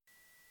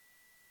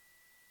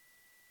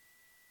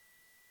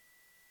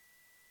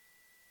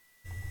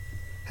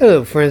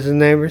Hello, friends and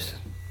neighbors.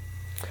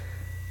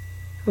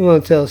 I'm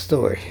going to tell a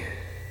story.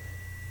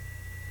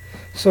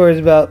 Story's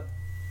about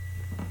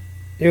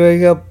you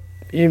wake up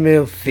in the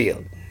middle of the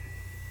field,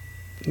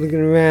 looking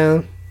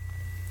around,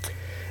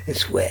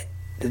 it's wet.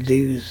 The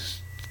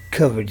dew's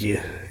covered you,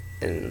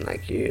 and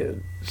like you're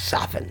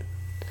sopping.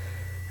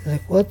 It's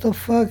like, what the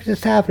fuck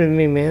just happened to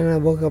me, man? I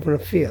woke up in a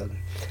field,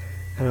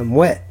 and I'm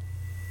wet.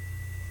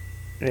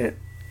 And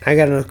I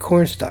got enough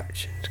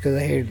cornstarch. It's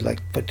because I hear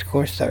like put the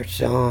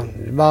cornstarch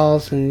on the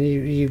balls and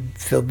you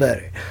feel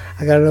better.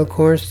 I got enough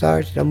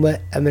cornstarch. I'm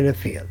wet. I'm in a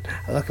field.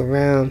 I look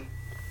around.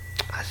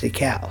 I see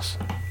cows.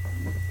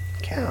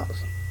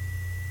 Cows.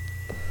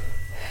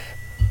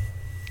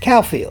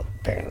 Cow field,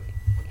 apparently.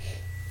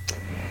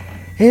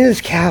 In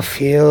this cow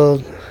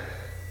field,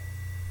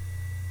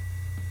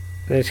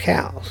 there's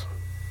cows,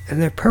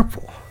 and they're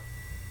purple.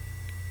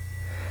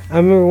 I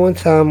remember one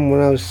time when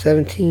I was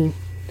 17.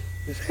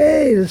 I said,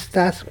 hey, let's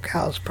dye some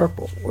cows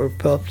purple. We'll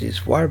fill up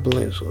these water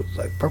balloons with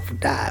like purple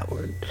dye.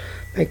 We'll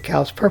make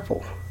cows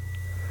purple.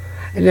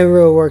 It never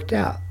really worked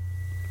out.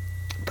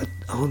 But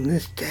on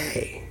this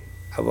day,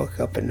 I woke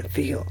up in the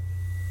field,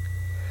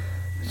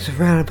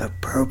 surrounded by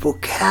purple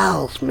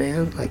cows,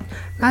 man. Like,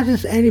 not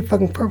just any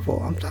fucking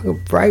purple. I'm talking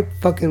bright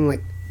fucking,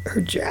 like,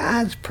 hurt your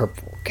eyes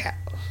purple cows.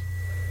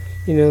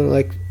 You know,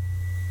 like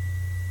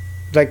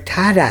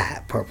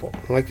tie-dye purple.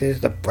 Like,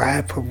 there's the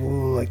bright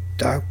purple, like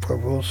dark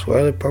purple,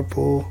 swirly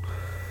purple,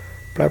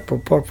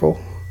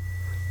 purple,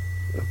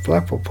 the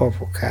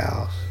purple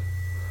cows.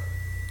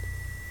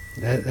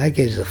 That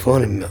gives a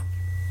funny milk.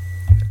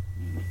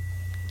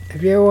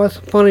 If you ever want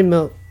some funny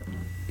milk,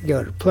 you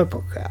go to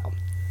purple cow.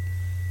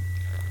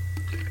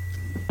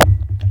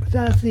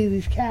 So I see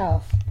these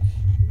cows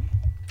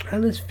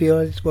on this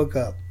field. I just woke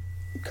up,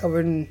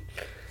 covered in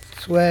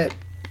sweat,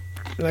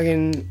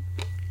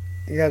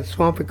 you got a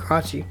swampy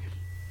crotchy.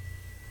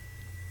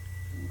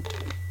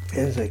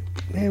 And it's like,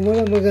 man, what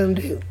am I gonna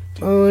do?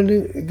 What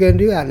am I gonna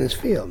do out in this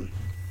field?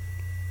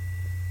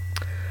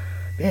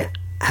 Man,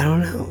 I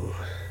don't know.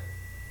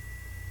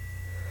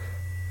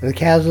 And the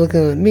cows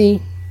looking at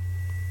me.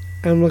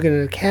 I'm looking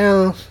at the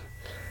cows.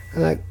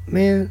 I'm like,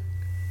 man,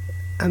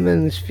 I'm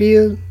in this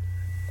field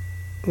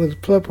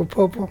with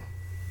purple.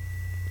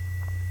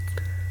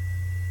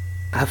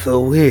 I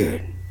feel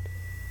weird.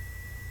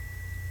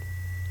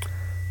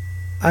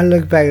 I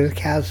look back at the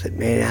cow and said,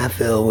 man, I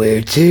feel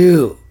weird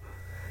too.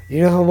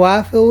 You know why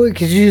I feel weird?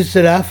 Because you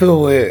said I feel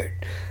weird.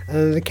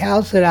 And the cow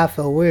said I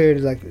feel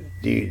weird. Like,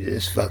 dude,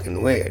 it's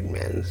fucking weird,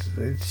 man.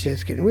 It's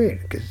just getting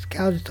weird. Because the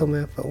cow just told me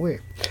I felt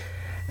weird.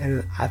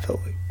 And I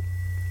felt weird.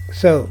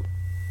 So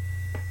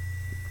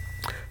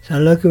I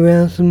look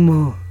around some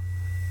more.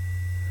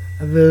 I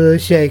feel a little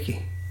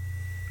shaky.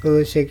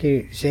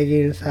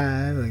 Shaky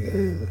inside. Like,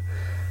 ugh.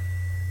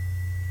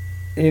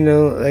 You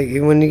know, like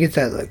when you get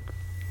that, like,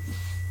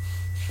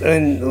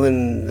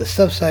 when the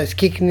stuff starts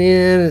kicking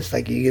in, it's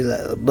like you get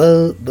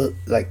that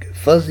like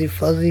fuzzy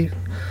wuzzies.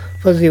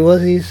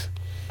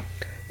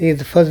 You get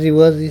the fuzzy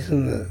wuzzies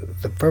and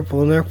the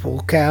purple and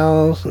purple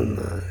cows and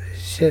the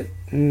shit.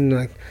 And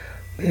like,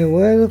 man,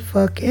 where the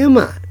fuck am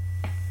I?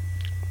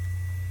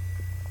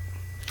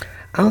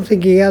 I don't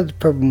think you got the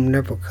purple and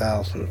purple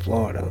cows in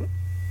Florida.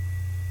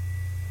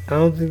 I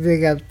don't think they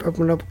got the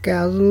purple and purple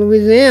cows in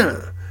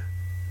Louisiana.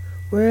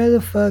 Where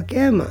the fuck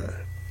am I?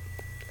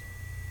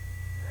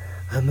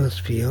 I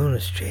must be on a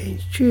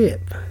strange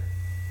trip.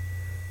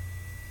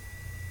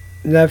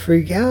 Did I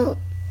freak out?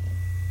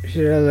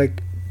 Should I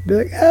be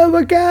like, oh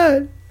my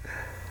god,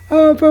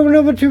 oh, I'm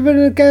purple and trip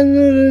in the kind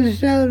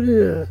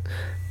of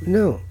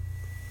no,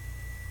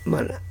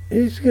 man,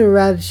 you're just gonna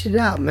ride the shit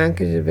out, man,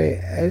 because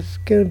it's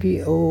gonna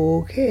be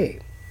okay.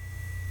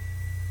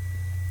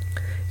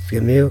 It's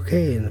gonna be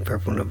okay in the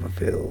purple and purple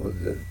field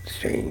with the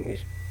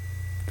strange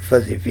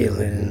fuzzy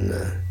feeling and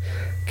the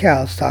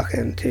cows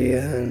talking to you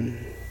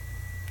and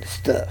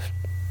stuff.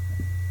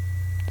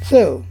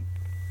 So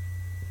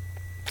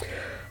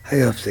I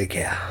go up to the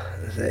cow.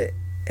 I say,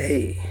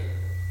 hey,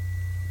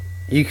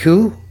 you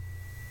cool?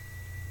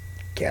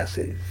 Cow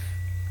said,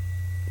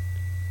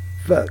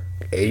 fuck,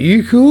 are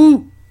you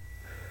cool?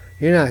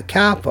 You're not a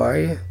cop, are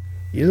you?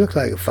 You look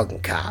like a fucking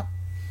cop.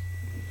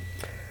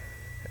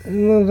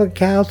 And the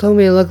cow told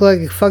me I look like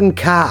a fucking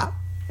cop.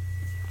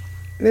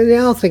 Man, they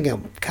all think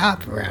I'm a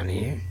cop around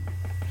here.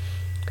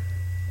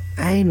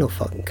 I ain't no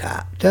fucking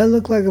cop. Do I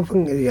look like a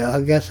fucking... Yeah,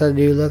 I guess I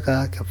do look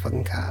like a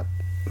fucking cop.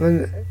 I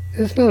mean,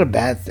 it's not a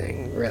bad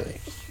thing, really.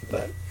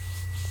 But,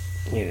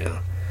 you know.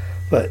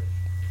 But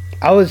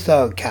I always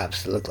thought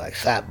cops look like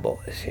fat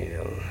boys, you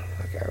know.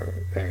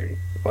 Like,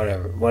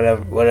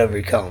 whatever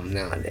you call them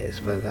nowadays.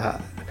 But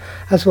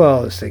that's what I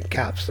always think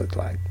cops look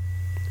like.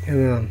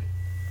 And,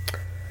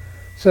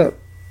 so,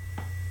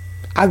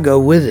 I go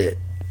with it.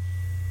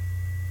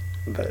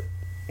 But,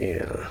 you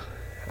know,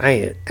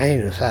 I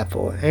ain't no fat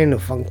boy. I ain't no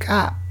fucking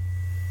cop.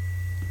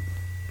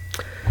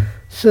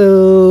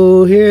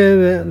 So here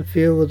I'm out in the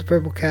field with the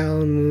purple cow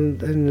and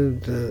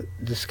the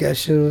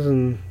discussions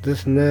and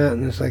this and that,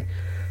 and it's like,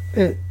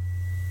 man,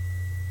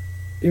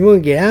 you want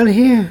to get out of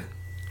here?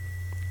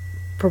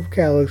 Purple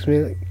Cow looks at me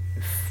like,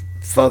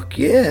 fuck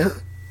yeah.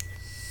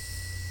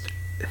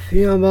 If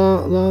you know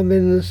how long I've been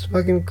in this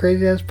fucking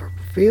crazy ass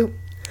purple field?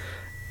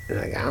 And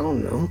like, I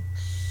don't know.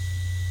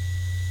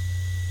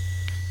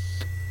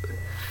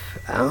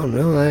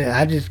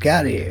 I just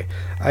got here.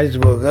 I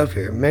just woke up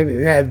here.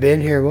 Maybe I've been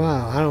here a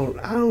while.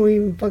 I don't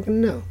even fucking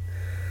know.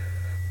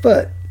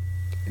 But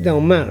it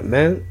don't matter,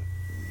 man.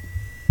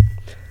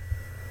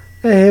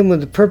 I hit him with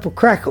the purple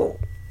crackle.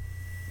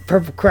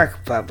 Purple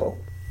crackle purple.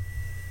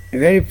 You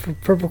ready for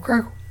purple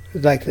crackle?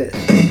 It's like this.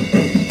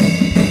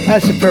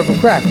 That's the purple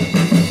crackle.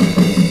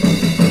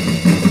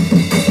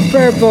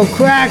 Purple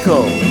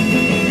crackle.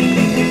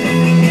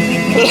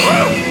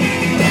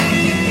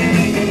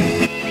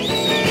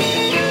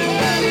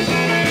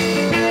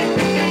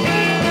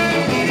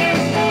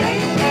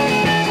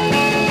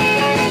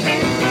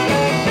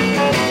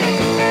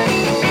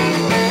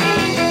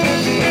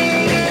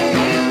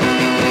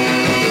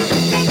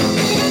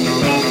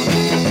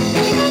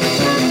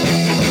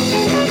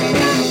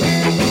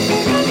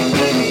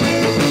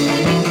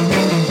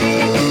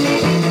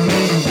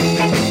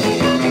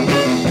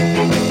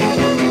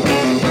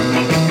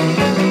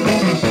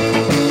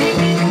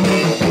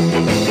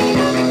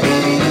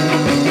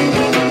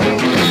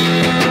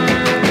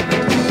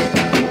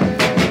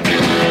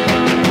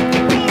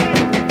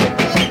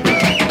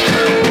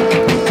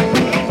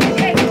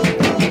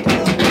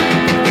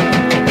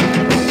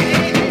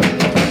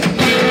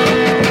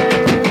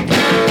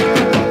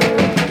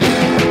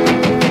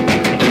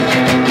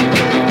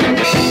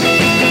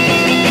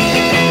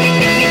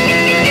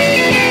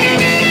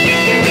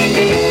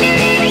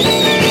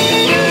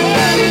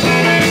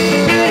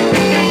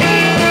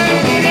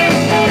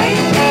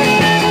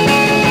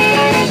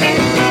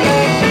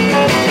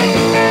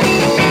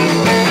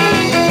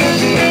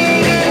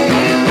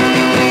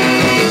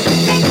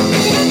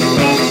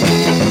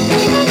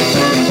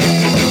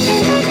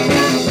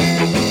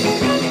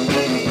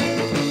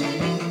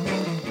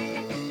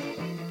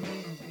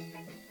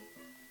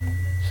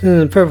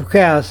 So the Purple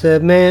Cow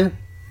said, man,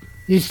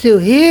 you still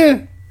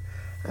here?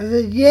 I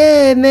said,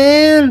 yeah,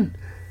 man.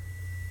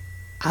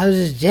 I was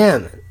just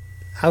jamming.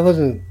 I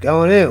wasn't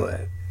going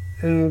anywhere.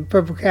 And the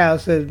Purple Cow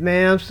said,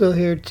 man, I'm still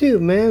here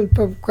too, man.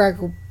 Purple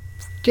Crackle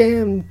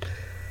jam.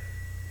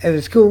 It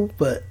was cool,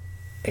 but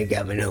it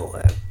got me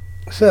nowhere.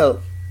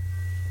 So,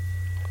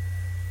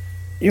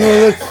 you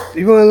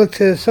wanna look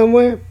to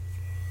somewhere?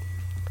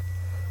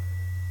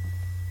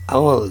 I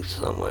wanna look to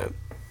somewhere.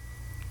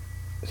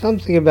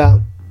 Something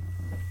about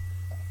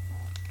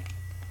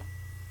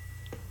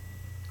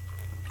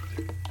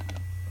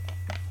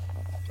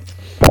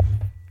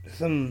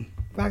some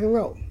rock and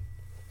roll.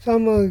 So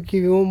I'm gonna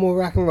give you one more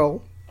rock and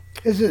roll.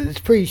 It's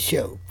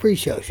pre-show show.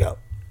 Pre-show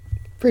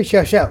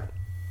show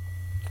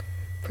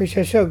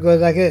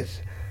goes like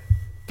this.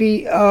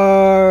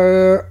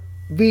 B-U-R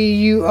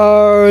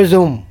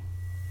zoom.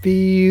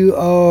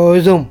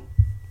 B-U-R zoom.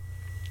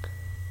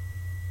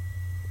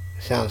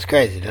 Sounds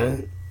crazy,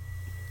 doesn't it?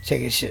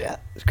 Check this shit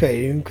out. It's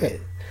crazy, even crazy.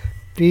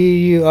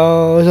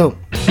 B-U-R zoom.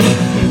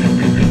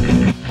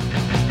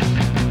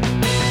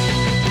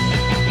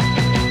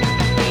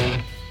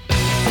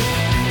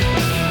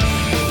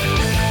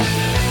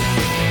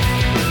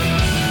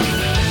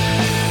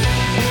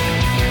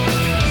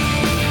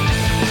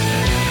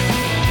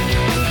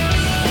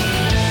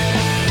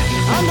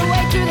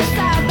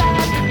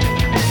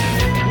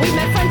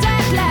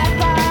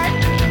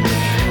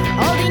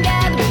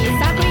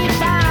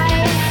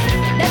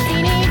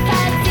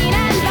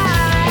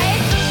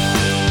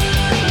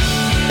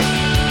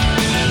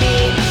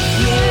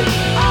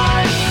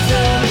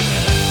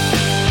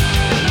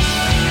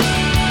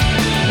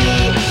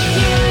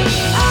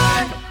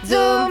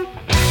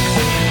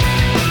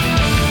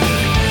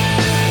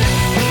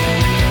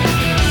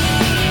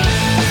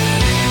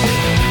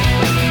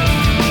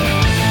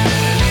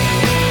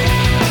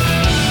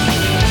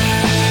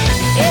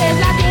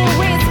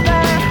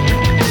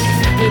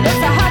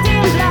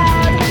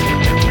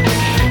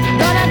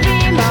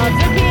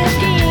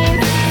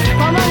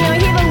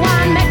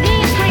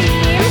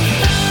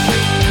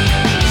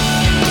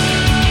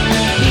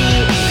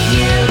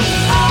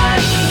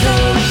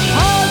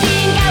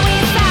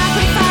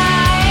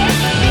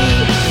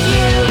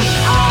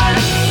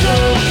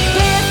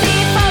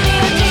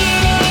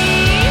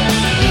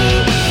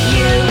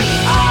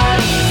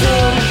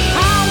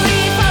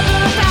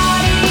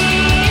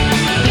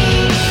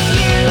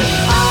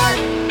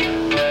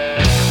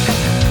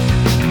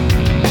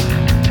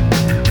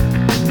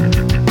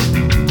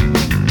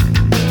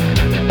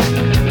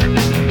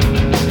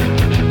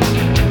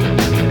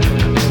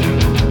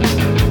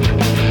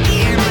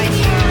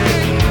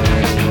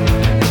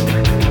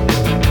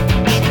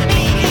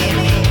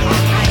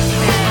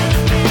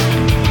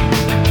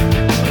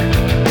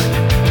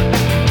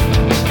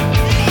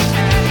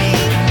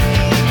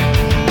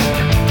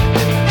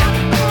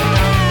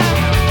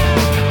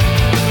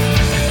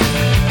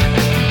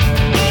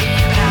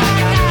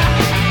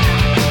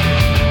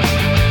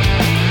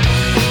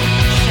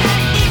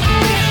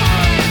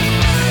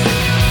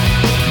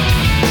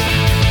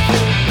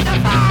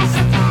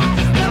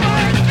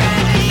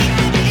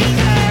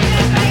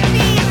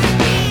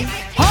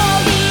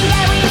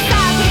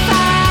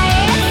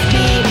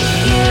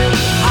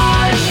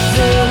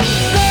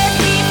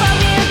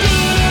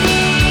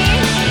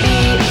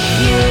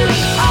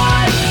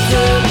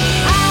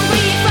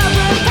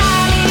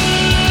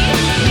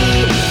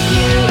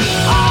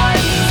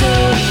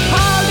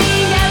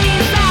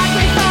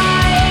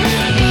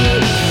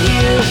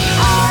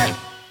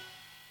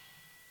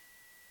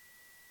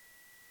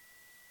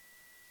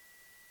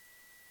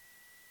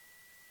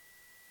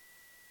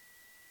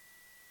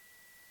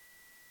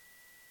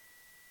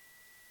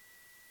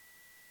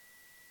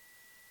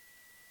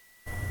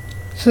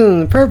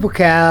 So the Purple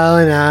Cow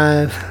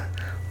and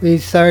we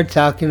started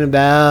talking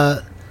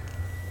about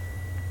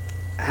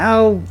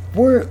how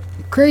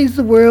crazy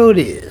the world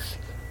is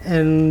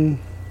and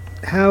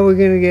how we're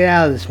going to get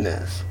out of this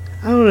mess.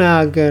 I don't know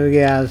how we're going to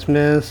get out of this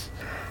mess.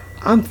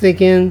 I'm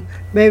thinking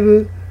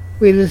maybe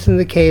we listen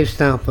to Cave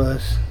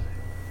Stompers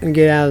and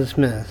get out of this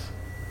mess.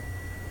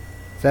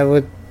 Is that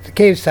what the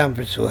Cave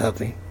Stompers will help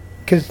me?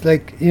 Because,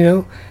 like, you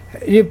know,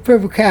 you're a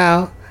Purple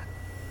Cow,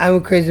 I'm a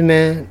crazy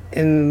man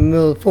in the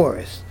middle of the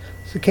forest.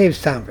 So Cave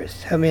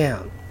Stompers, help me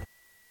out.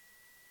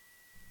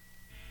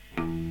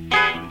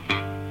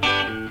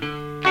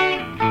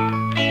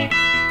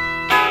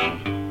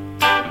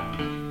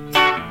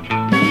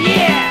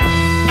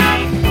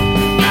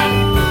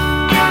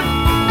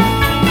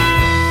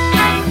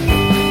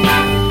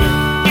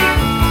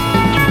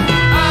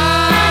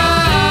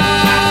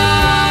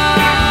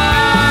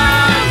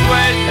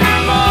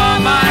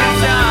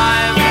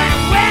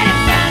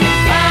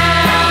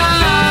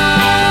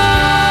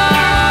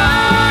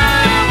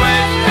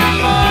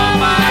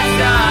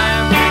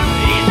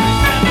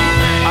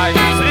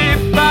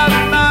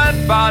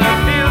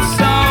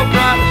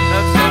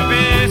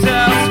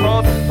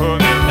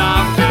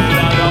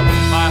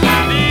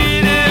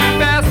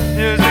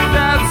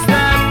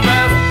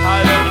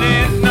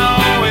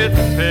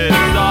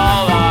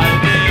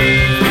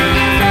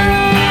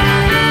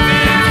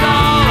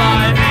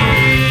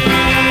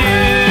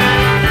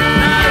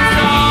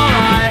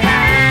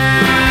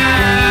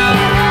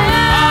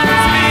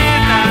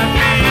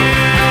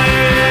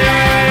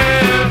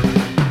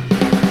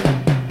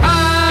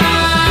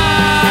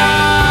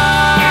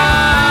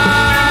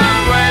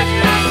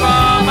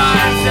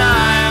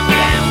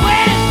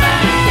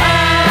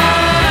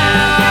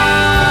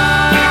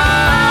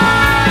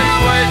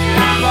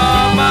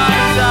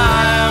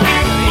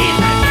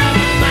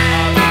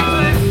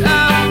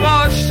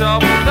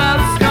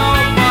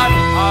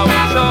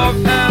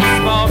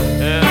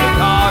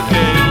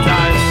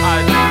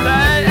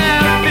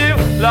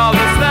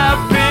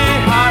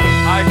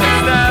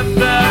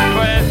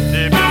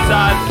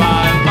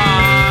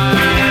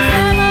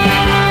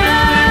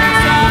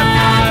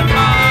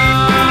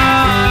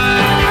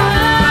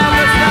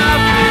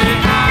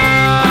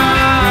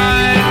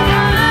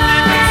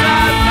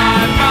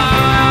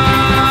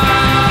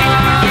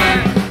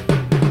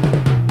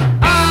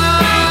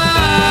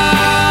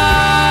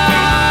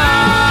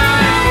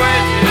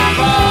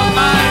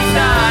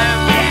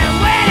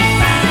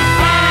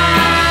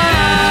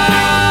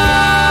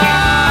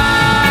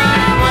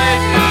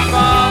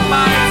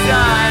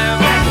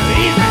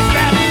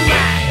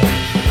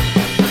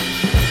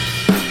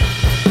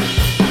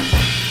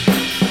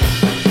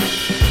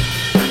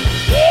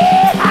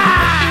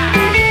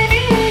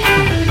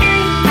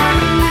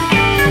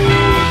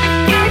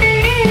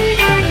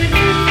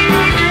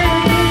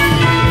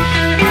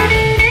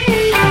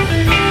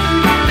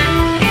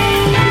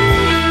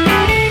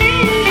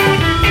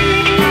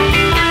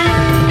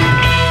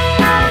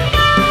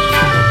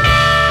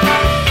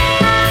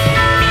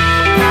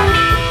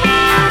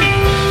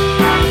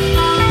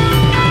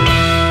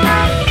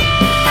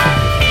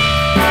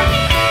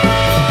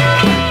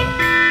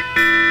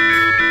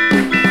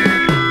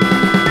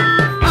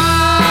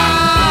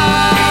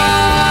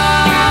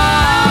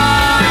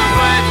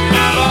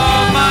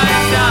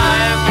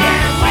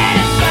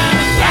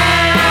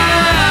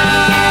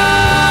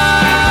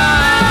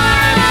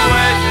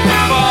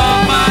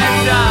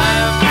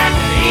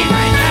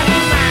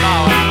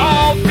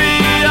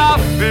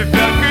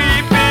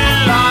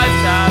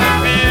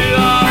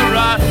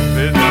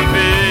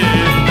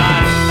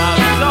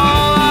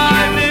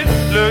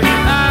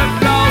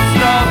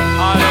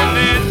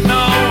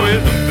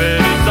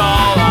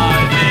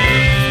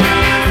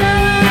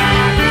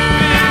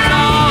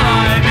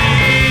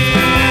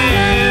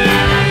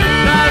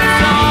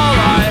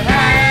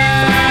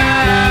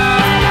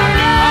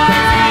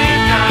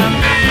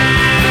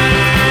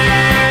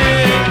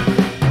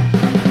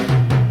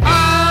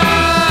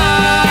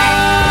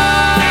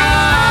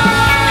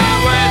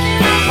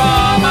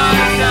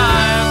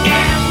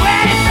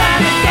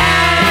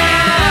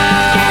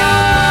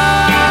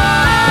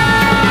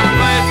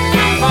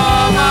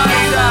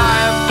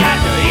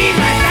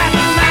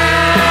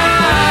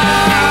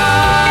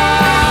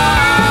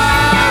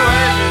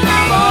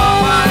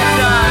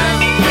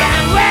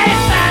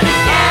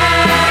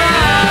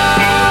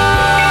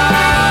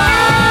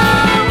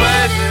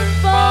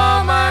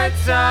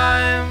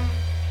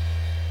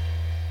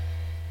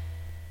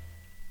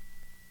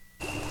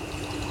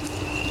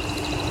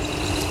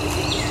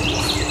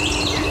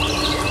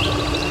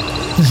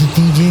 This is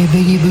DJ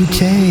Biggie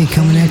Boutte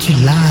coming at you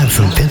live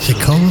from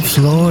Pensacola,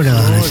 Florida,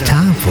 and it's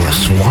time for a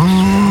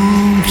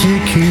Swamp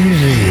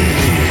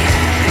Jacuzzi.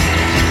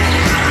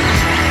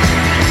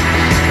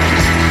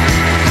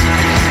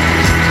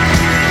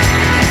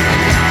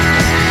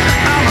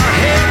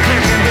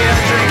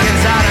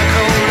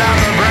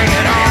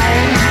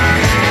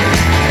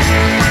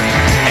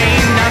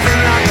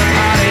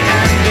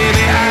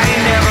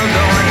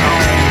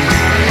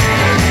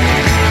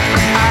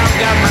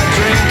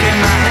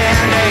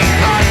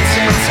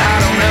 Since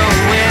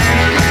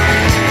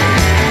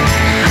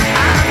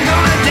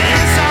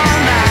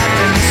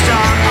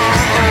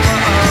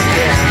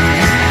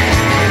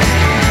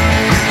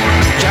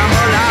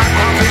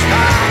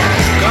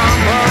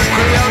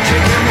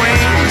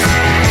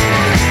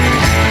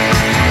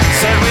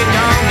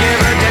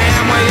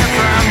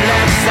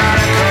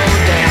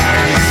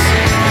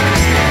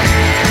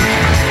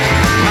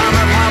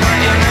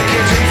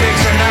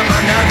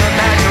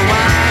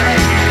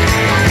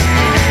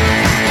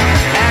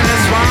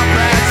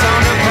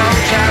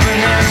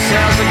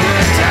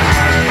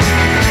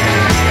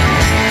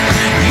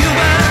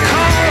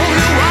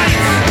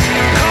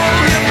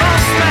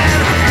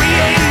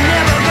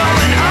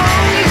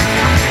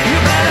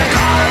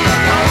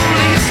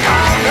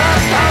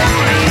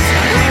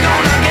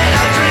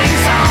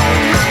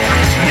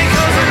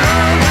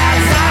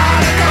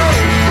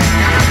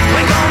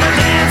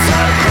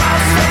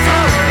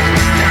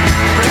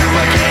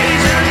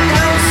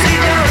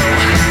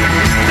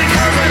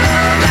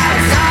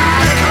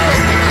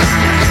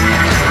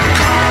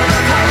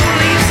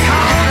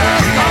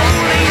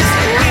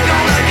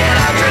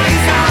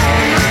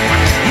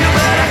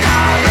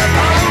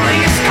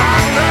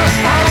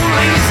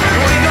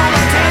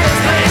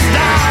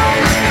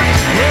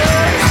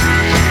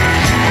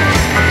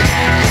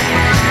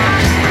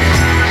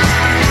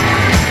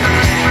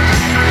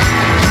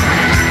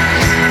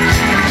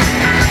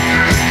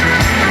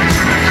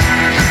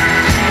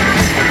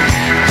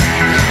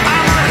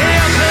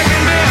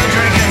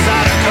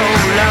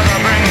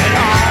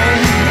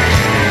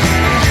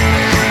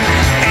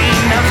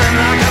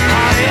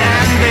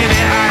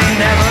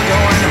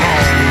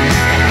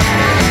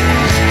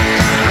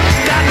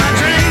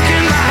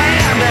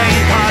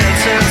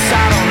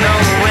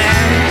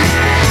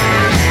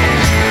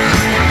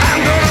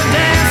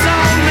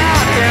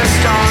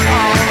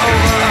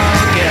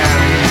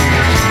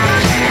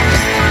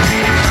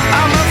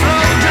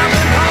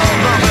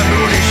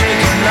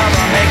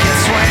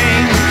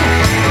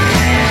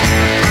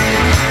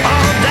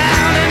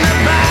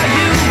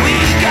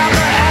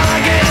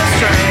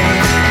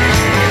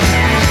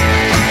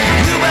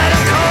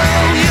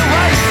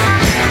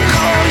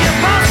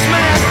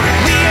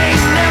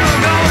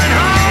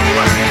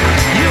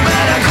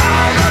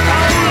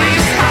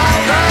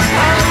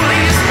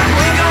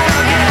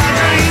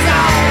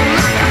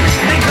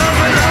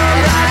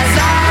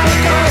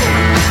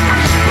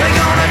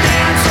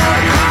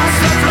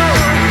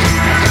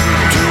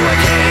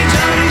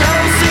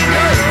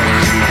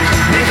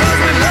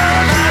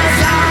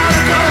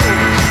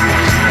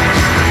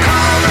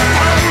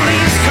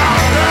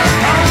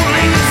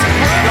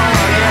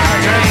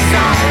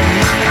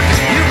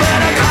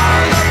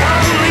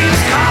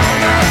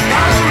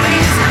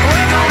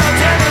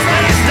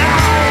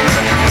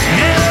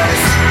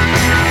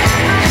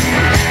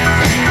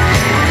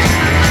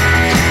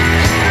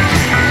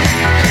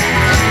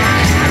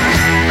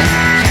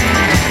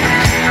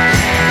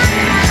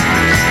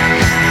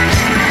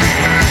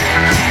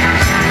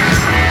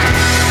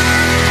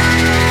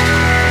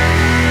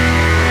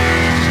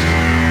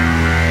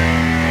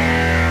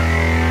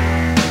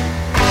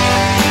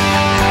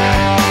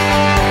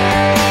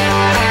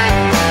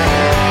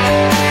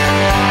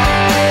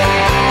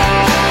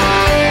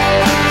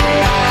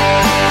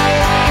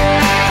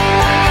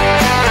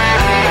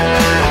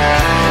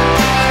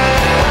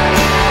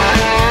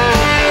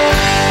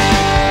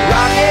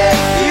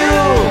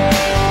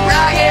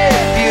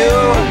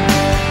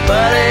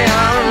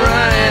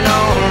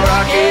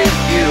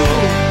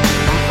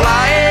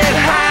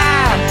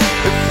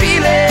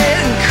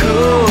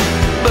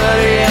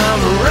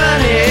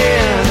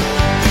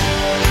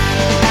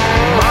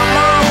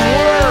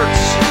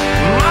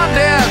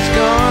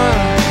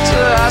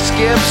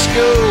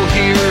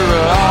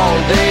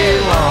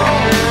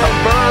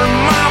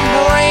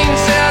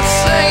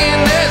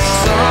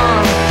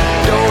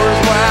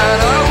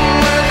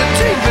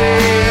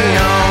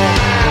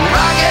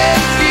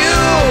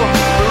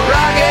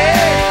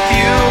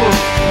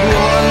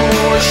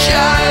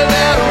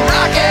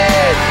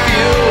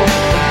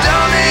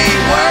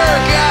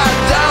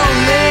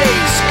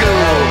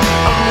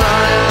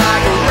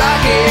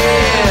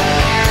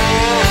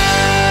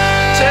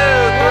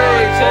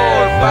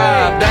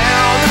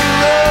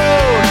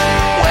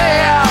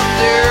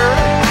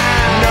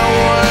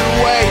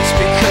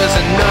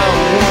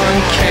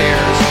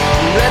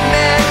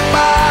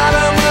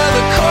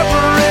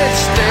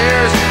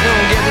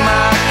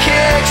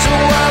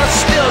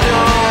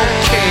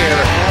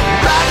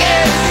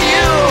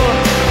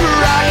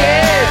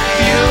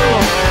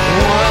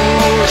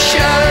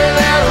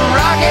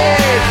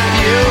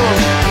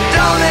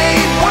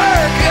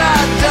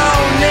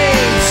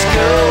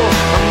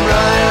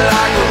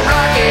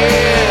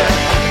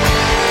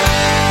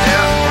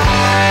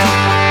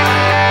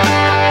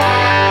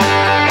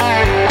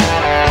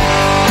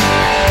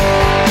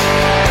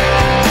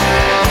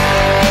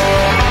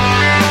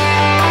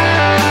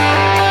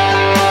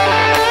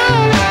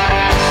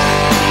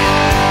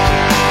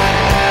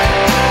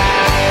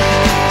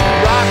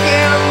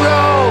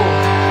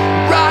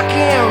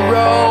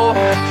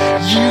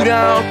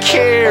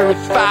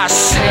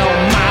sell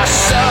my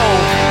soul,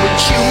 but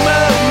you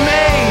move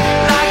me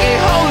like a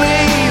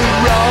holy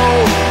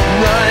road,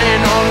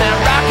 running on that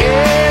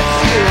rocket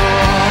fuel.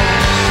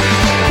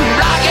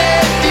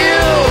 Rocket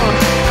fuel,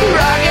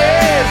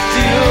 rocket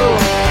fuel.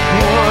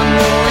 One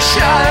more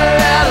shot of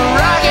that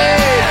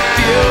rocket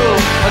fuel.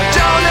 I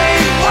don't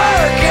need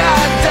work, I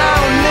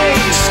don't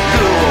need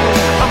school.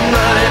 I'm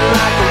running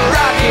like a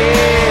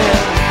rocket.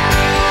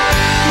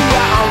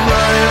 Yeah, I'm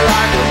running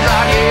like a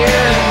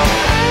rocket.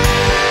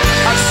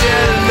 I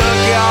said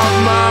look out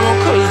mama,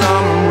 'cause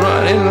I'm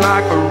running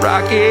like a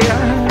rocket.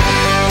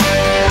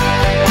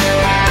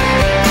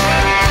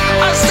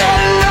 I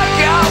said look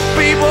out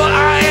people,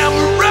 I am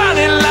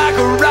running like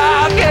a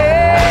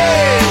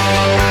rocket.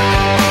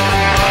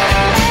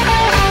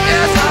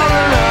 Yes, I'm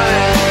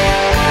running.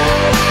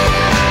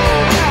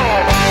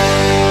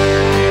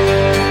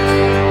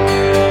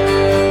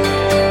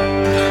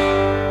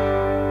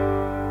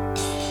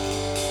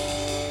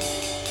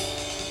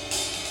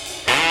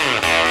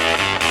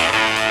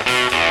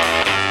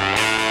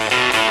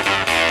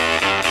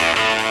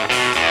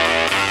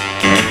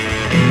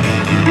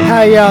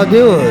 How y'all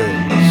doing?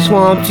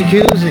 Swamp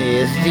Jacuzzi,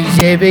 it's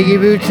DJ Biggie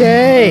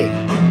Boutte.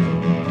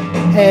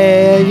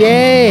 Hell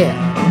yeah!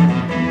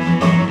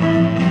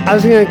 I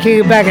was gonna kick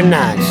it back a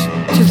notch,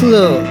 just a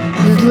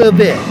little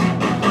bit.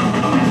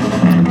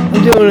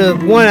 I'm doing a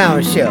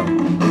 1-hour show.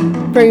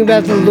 Bringing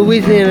back the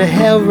Louisiana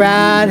Hell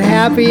Ride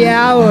Happy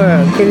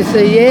Hour. Can you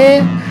say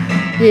yeah?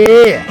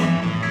 Yeah.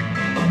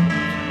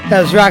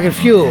 That was Rocket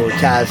Fuel,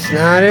 Todd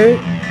Snyder.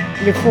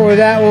 Before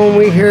that one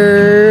we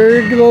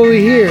heard, what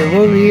we hear?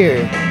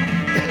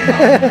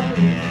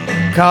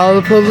 Call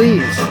the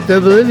Police, the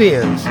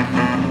Oblivions,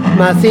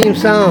 my theme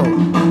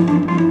song.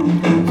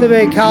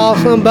 Somebody call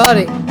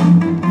somebody.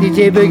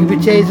 DJ Boogie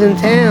Boutte's in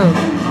town.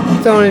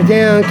 Throwing it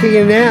down,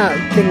 kicking it out,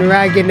 getting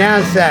right, getting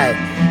outside.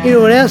 You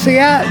know what else I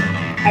got?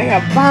 I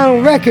got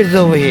vinyl records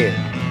over here.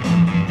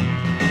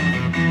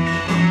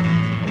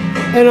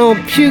 And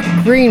on puke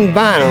green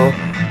vinyl,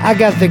 I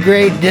got the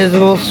great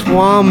Dismal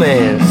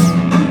Swans.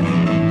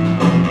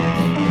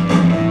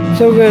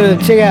 So we're gonna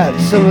check out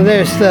some of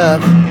their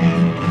stuff.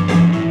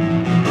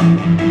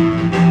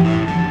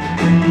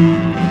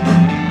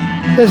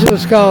 This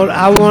one's called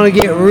I Wanna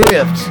Get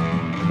Ripped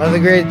by the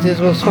great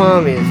Dismal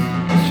Swamis.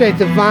 Straight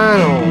to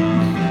vinyl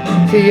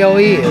to your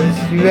ears.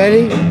 You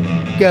ready?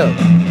 Go.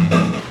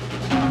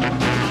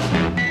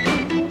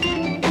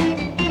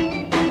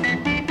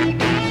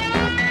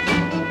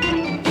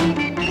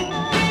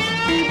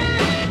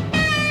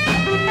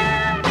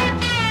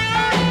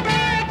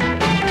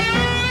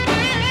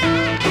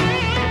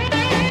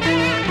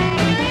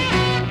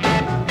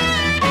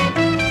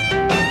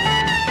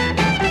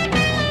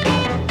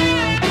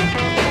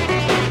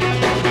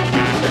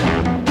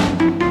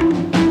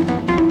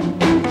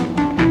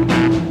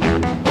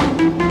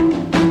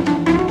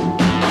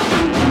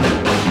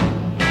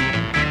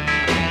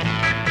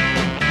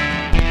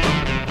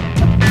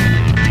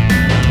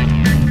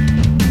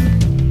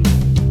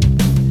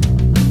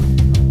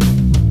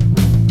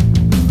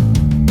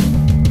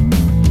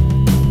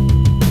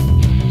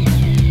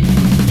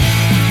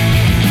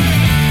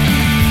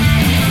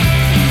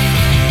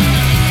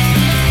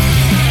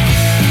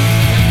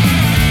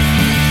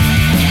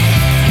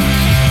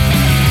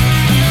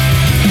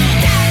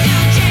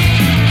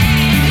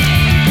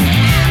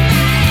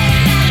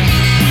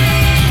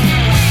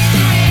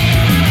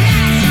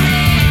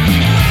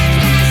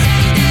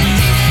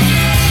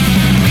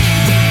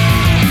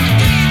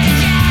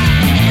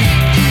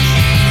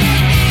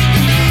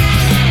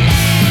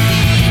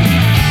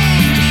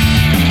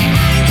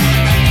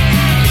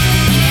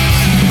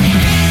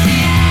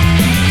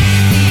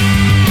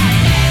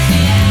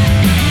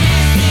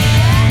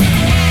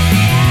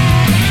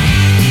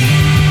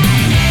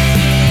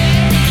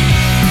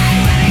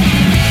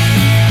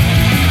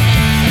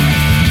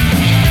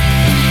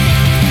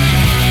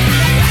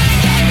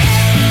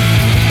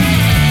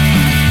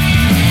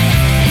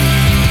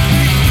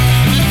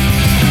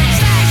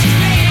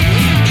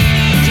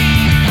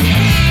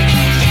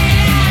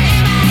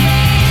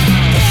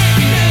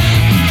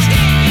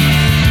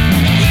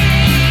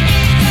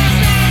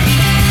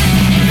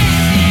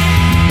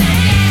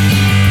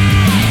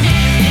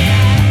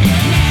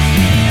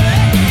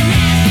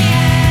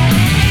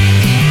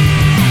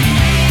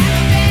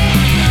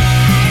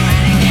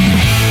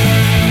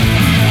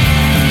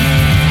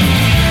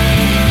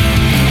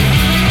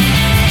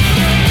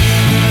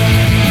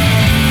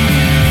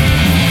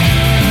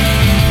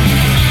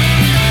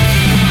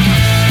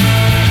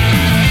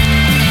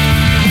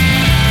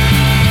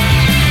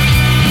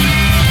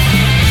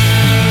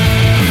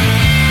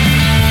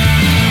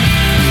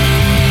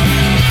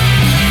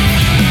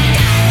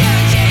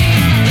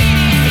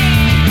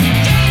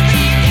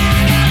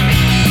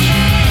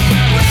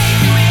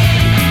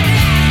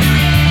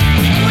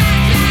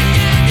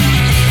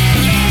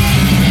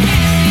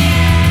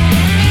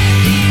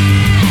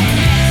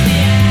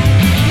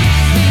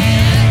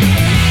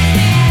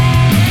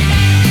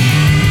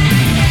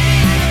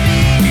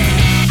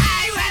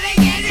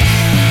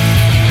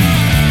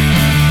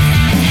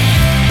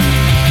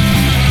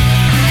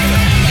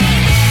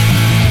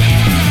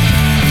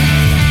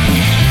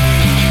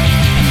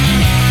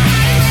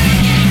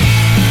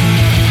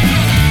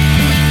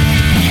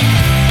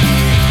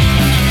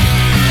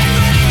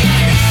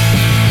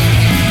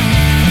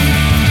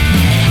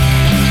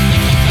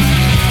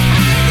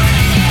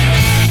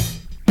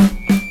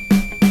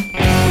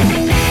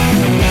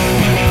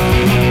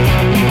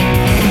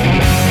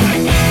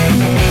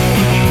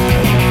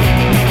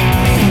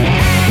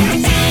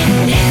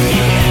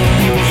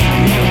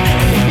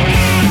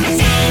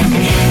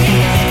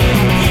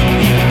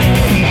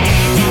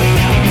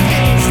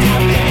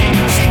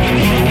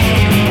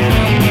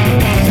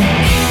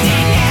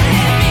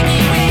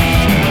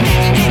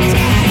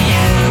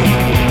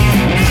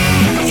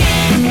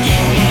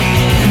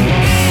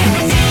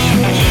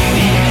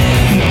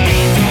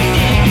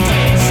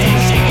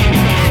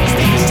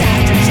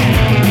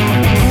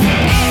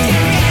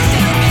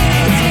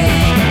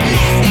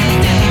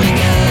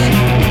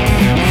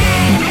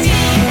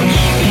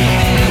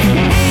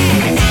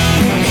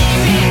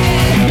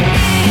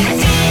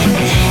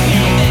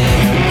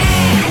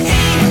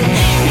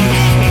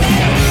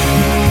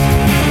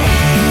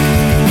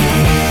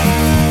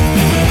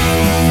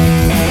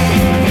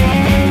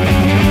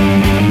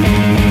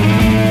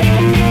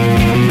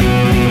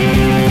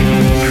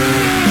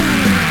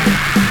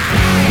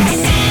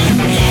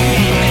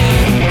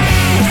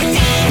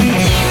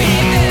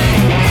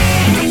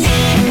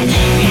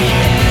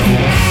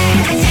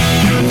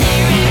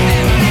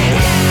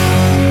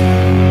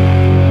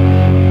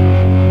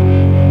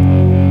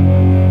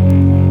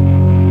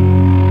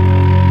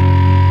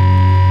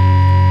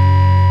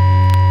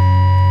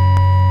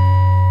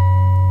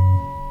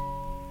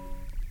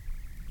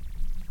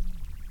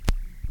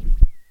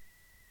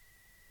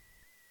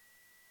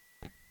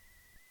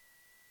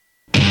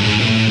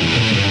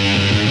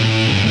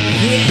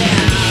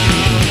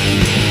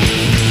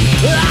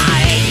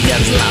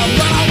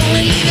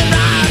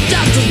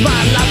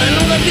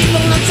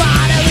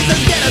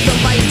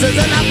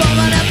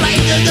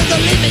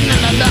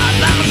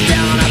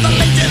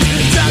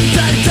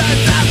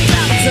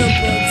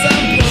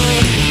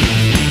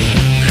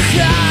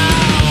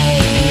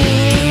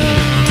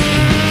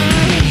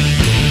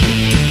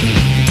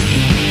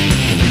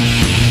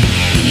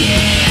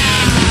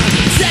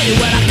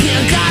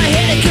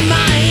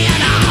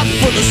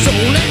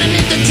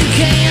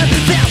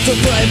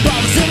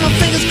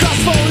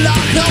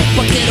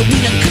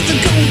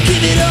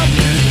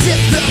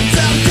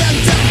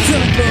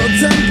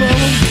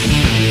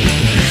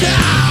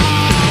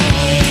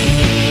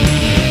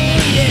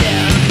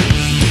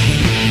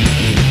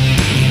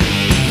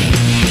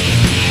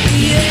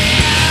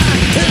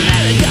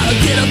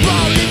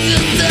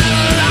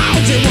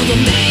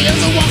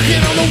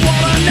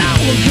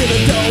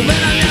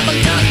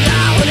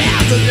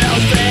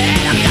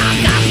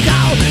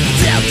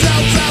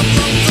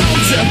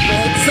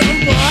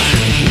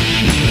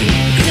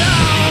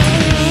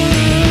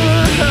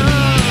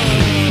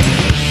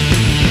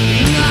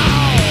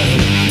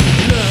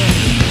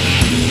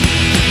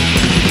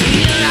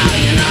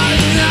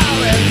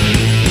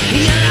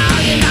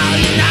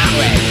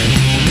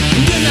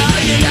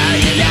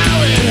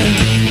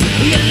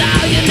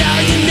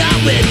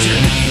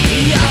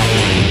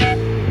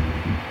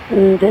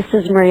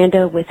 This is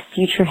Miranda with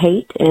Future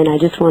Hate, and I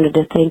just wanted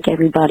to thank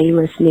everybody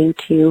listening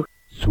to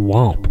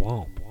Swamp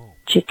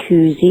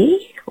Jacuzzi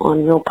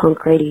on Real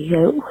Punk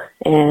Radio,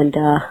 and,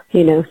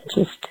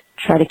 just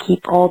try to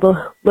keep all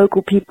the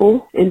local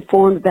people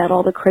informed about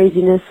all the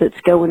craziness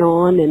that's going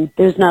on, and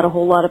there's not a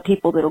whole lot of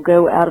people that'll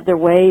go out of their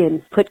way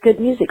and put good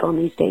music on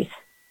these days.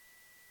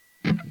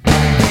 Hissing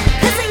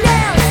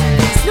nails,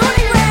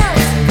 snorting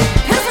rails,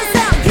 pills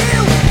out,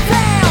 you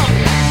fail.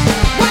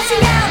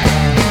 Watching out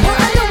for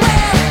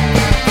underwear,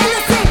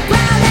 innocent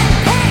brown and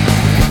pink.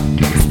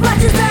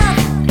 Splotches of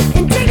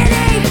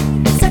indignity,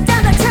 suck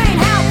down the train,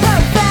 how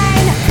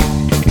profane.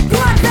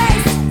 Broad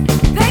face,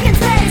 pagan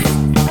face,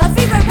 a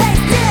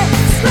fever-based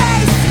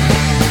disgrace.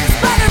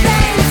 Spider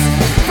veins,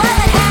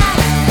 violet hat,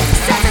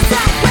 sets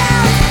aside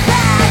round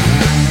bag.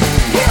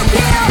 You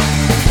kill,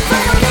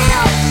 final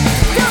meal.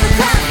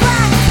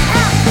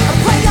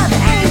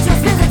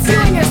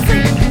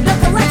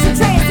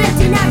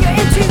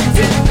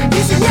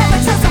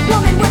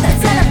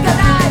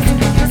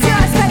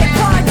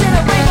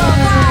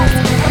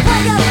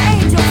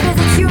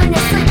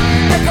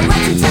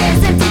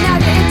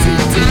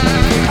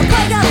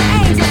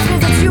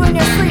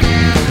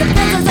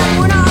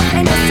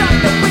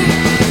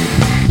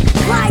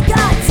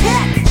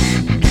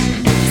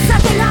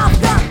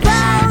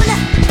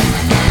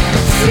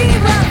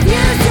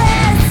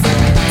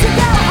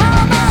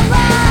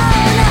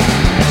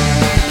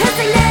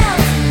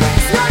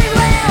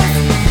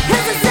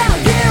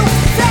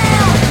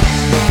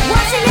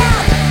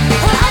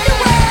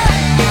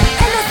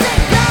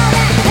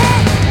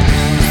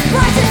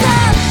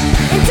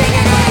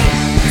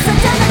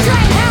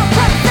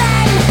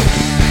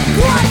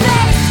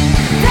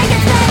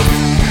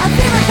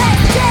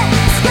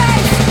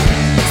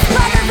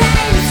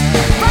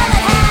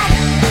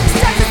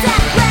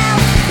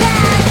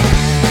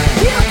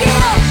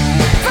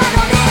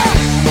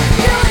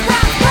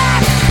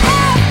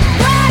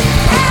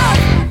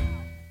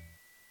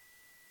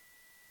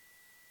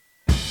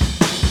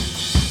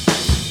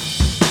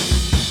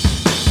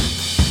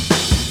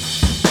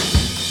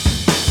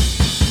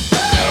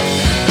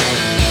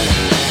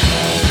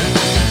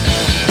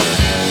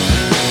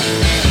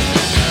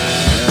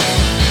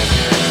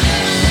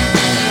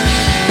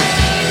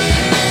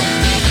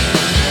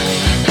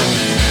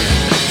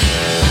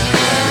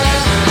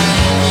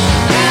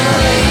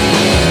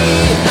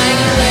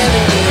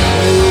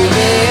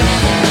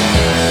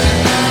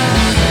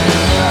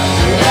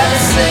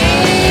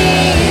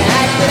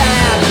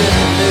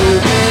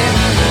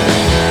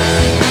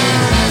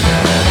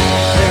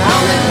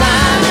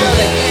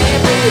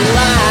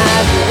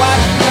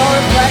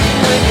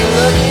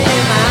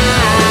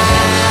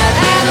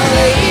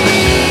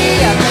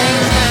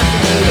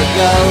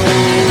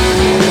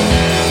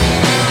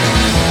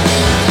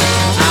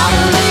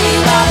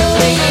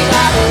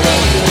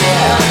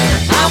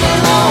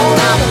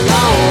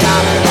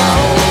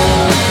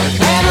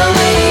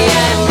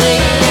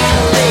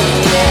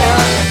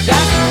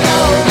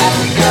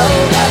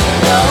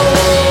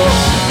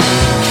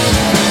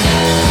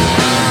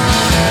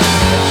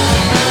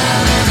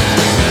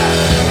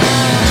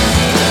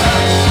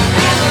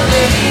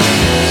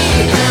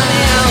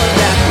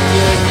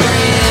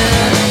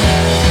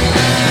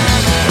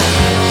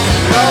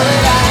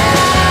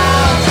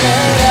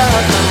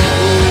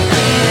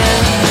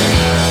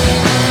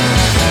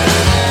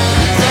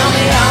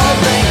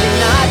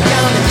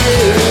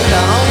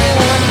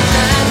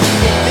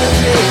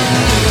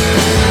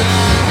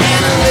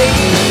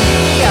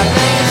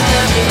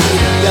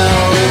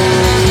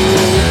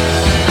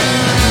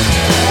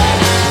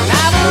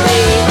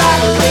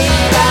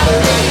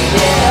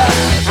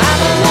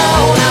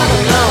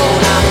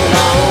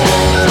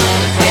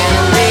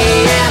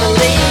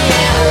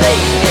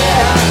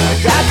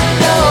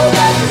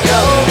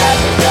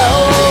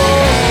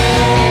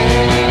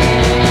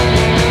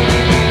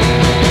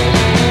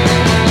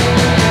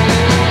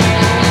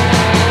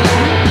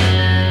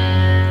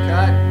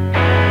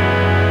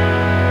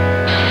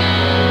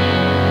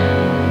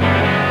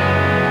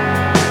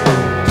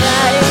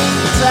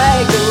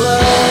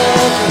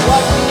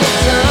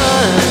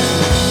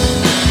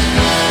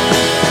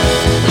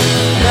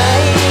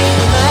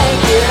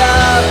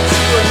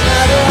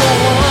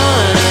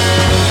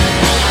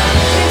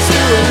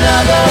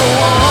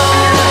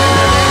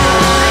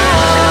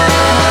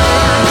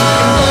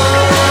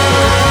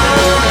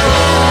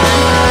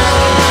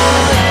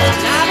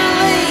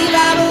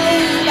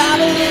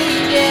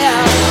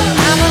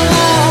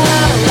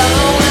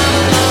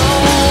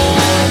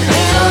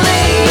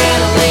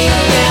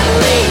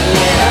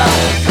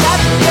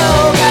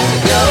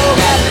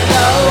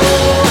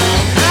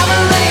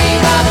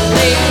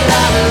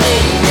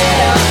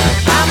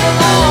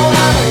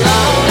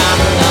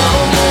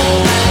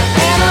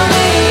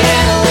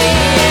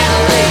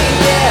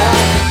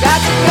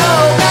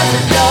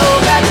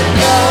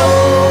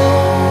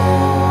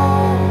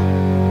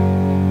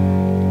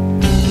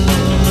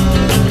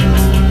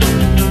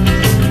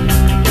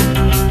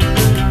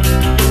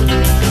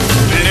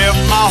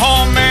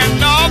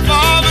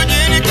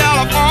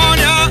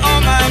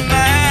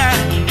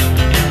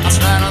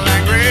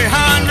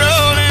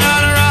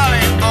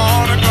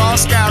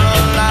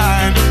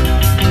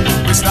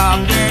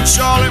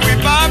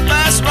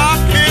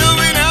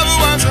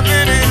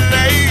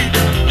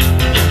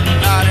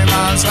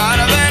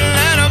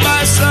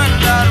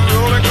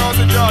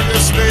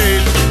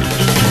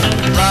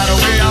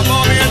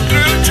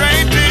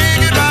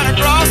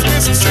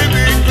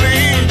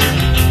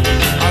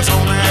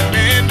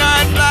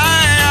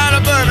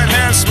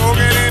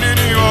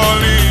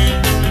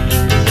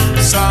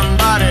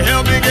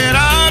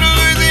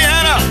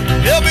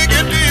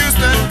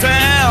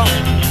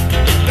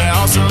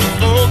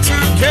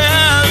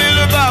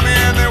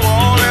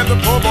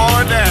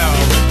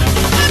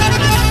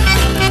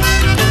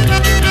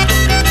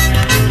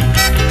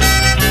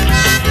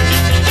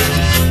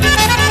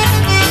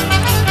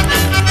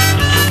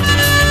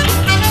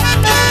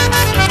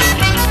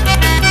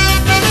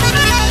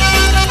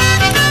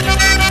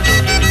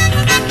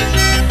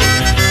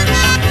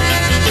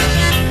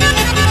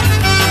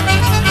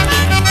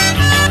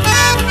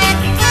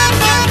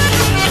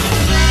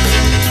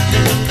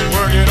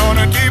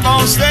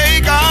 on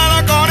stake,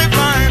 I got it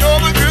flying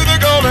over to the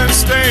Golden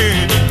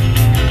State.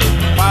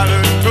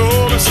 Pilot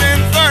told us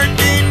in 13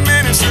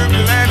 minutes to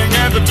be landing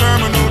at the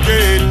terminal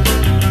gate.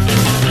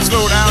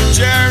 Slow down,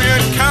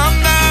 chariot, come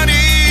down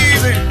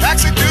easy.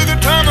 Taxi to the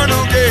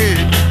terminal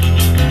gate.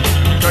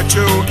 Cut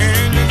your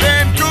engines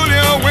and cool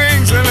your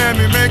wings and let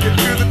me make it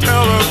to the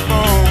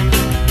telephone.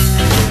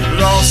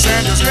 Los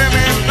Angeles,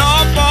 living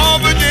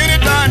Norfolk, Virginia,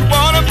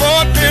 Tidewater,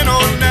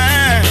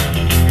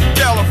 1009.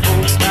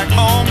 Telephone snack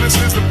home, this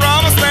is the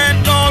promised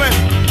land calling.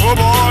 Oh,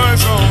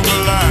 boys on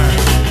the line.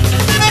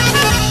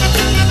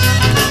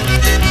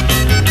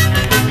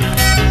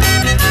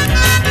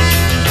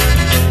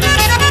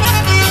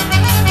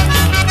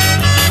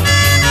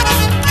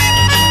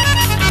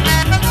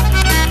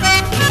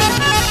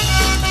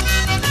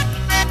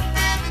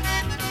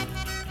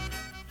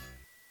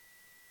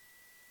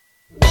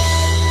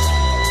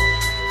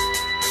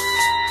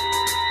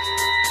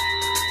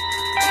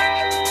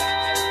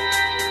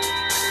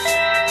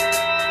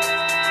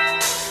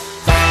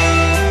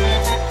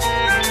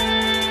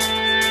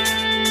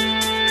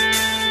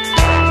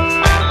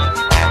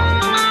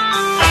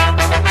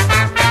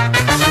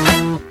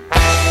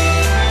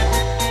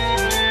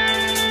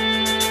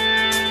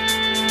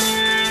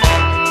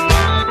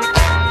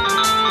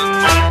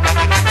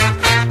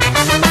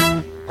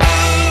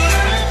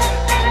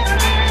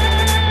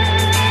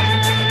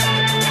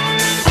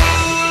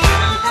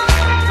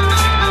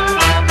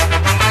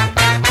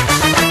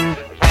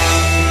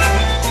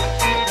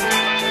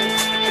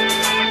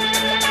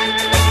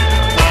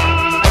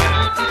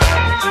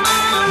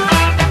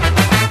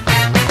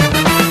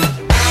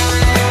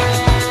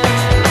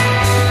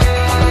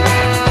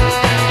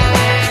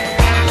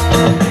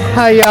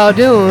 How y'all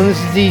doing? This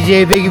is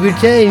DJ Biggie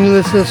Boutte, and you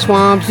listen to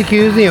Swamp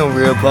Jacuzzi on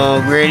Real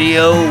Punk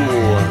Radio.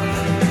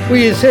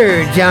 We just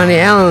heard Johnny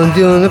Allen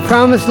doing The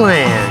Promised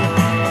Land.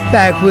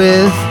 Back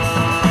with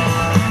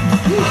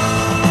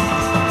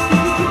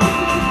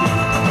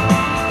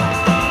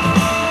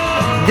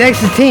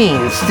Dexter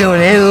Teens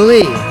doing Anna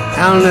Lee.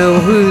 I don't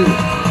know who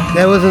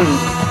that wasn't,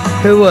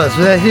 who it was,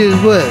 but that's who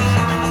it was.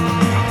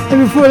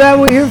 And before that,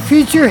 we heard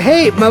Future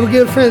Hate, my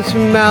good friends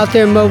from out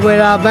there in Mobile,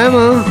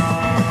 Alabama.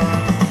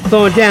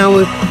 Throwing down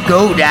with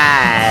Go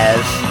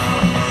Dies.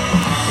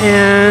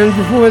 And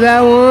before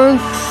that one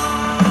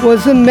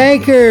was the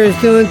Makers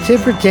doing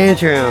Tipper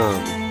Tantrum.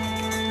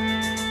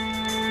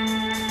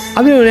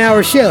 I'm doing an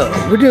hour show.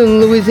 We're doing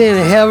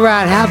Louisiana Hell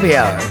Ride Happy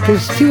Hour.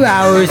 Because 2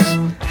 hours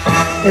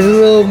is a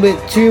little bit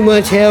too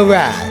much hell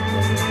ride.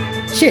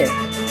 Shit.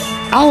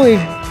 I only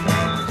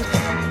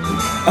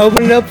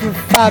opened it up for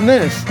 5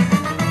 minutes.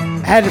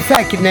 I had the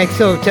fat kid next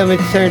door tell me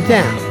to turn it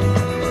down.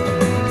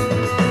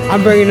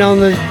 I'm bringing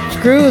on the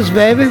grooves,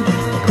 baby.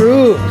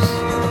 Grooves.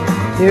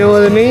 You know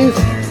what it means?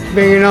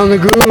 Bringing on the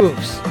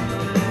grooves.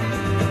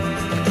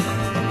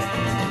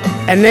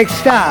 And next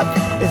stop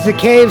is the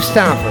Cave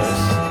Stompers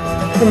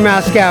from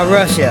Moscow,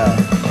 Russia.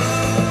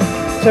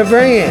 So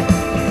bring it.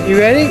 You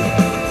ready?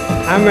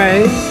 I'm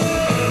ready. For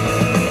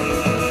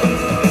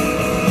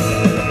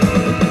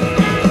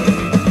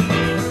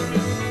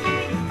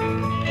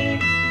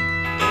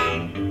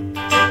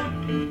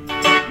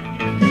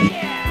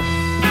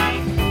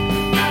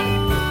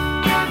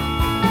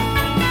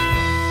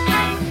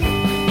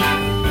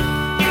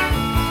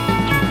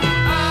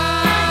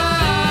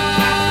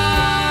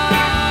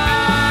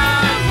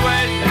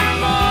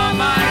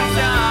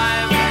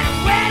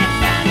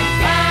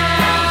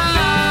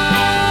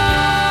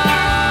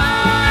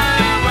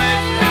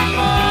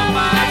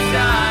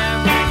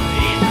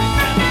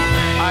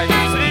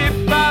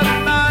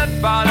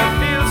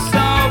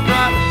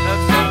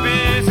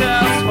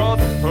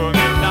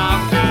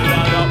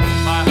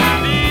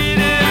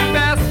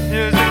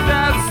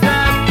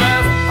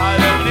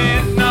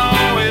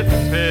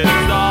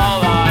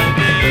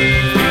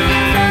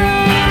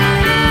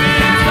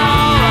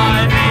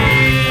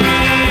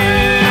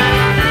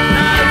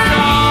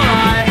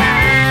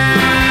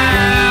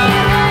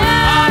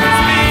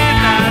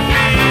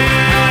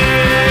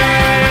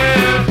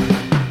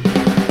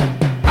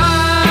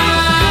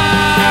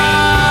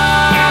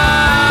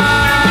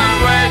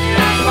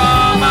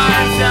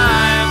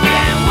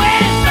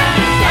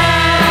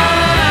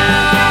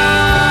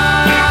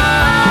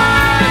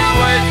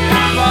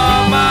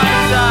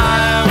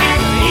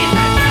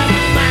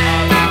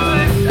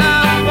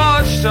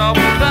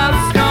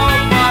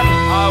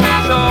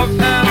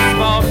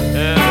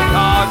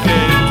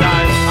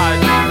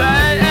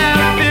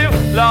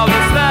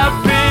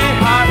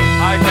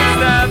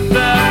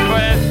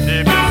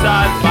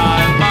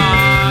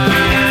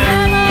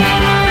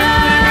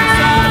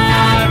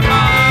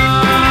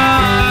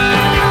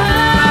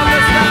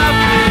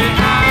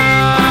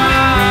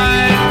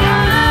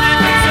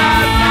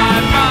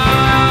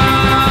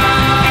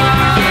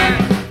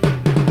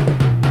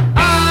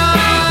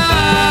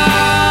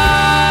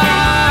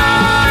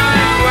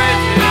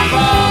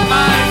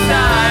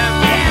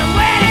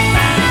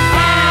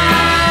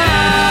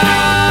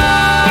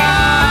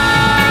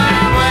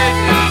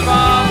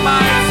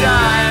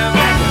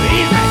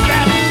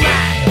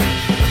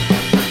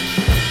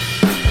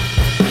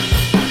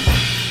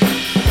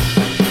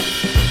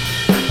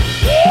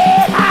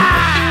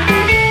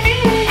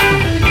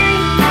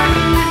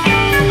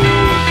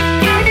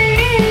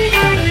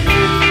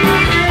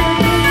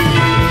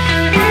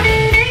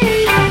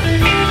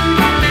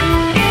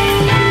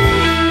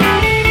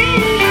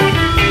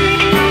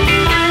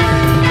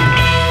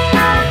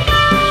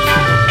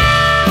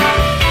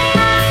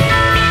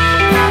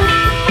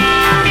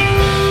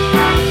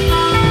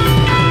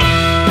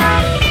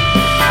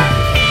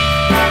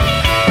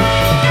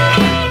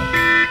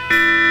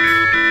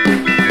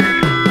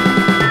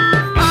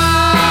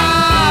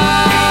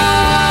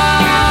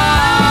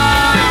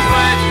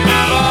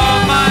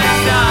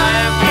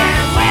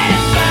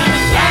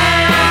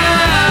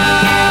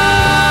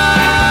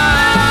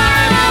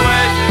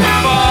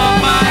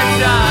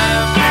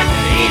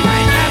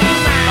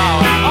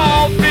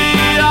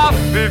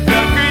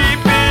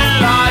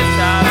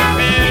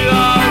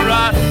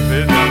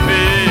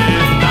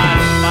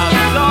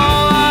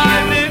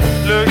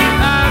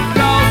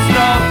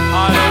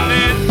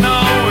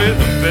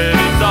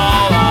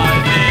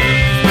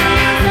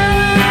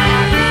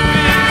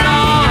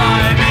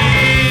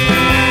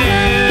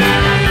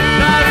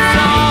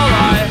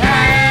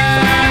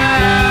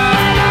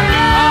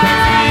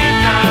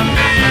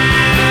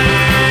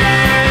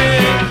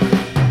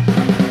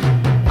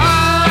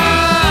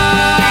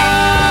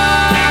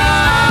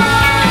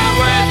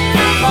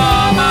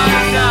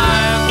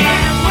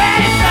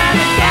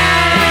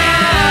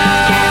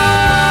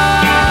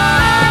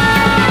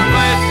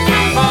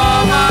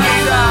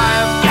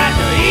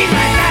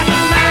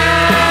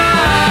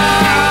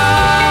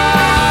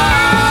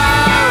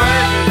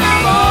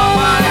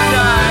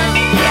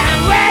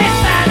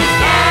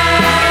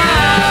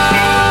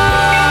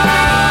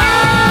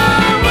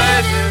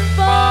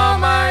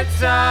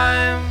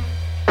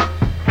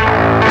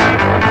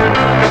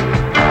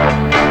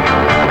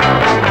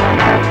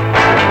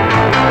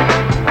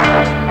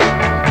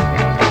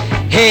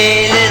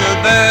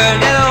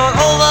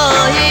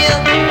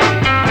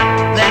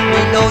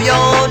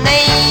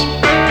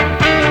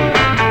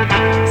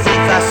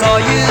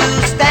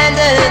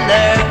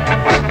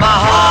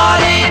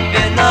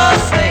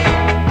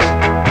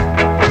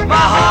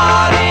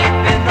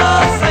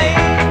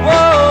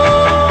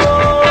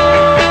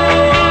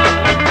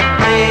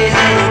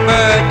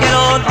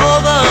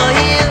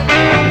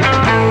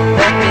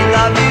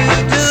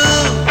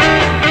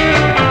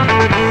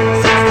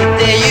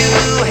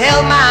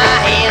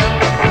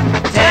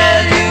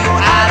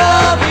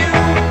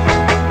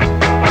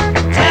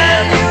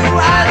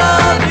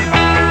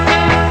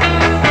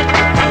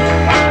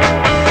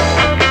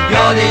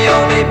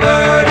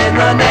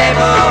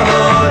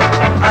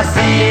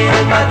see it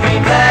in my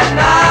dreams at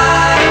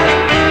night.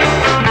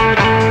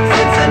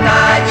 Since the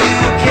night you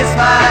kissed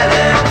my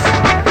lips,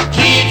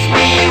 keeps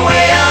me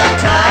way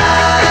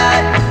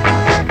uptight.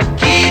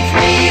 Keeps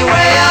me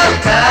way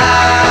uptight.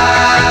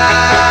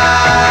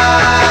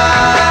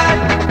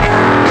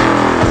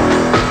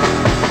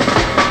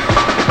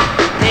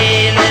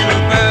 Hey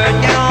little bird,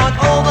 get on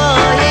over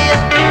here.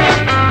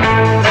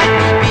 Let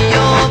me be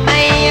your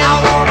man, I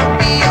wanna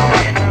be your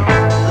man.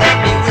 Let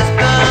me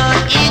whisper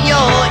in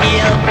your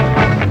ear,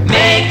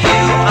 make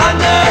you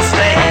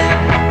understand.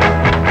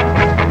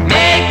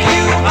 Make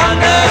you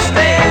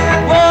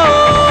understand. Whoa.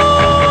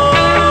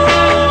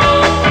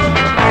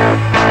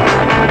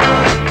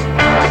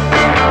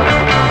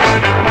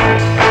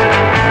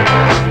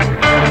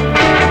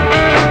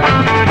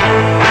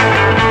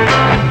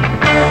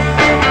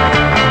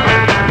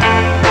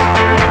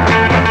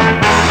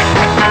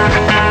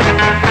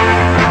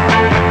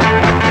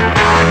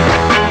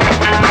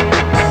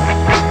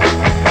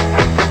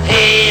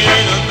 Hey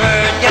little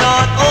bird, get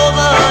on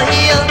over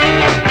here.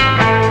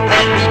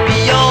 Let me be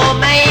your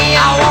man,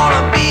 I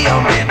wanna be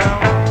your man.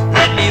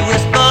 Let me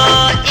whisper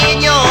in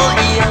your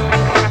ear,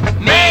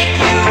 make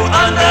you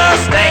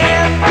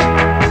understand.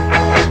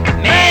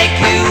 Make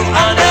you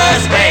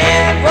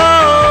understand. Whoa.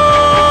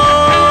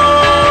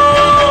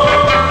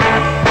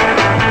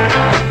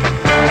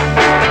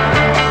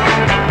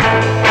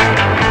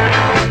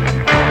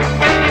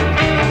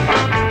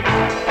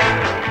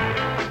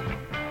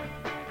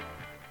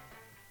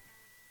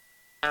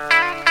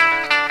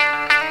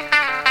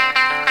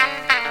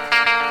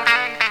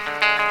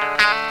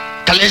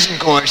 Collision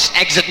course,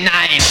 exit 9.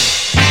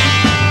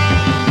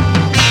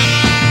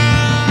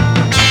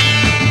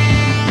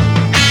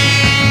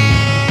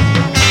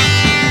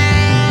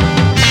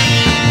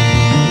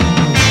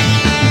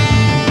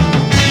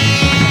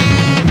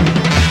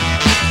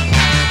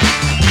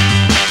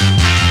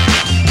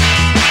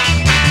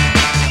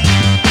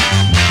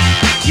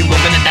 You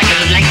walk in the dark of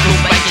the light, so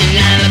bright, you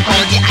line the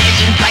corner, your eyes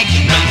and fight.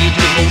 You know you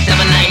do the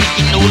 7 night,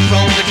 you know it's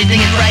wrong, but you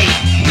think it's right.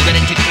 You gotta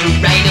take the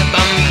right up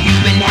on me,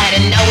 you've been had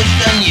and now it's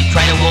done. You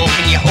try to walk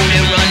and you only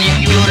run,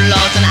 you're the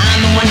lost and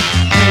I'm the one.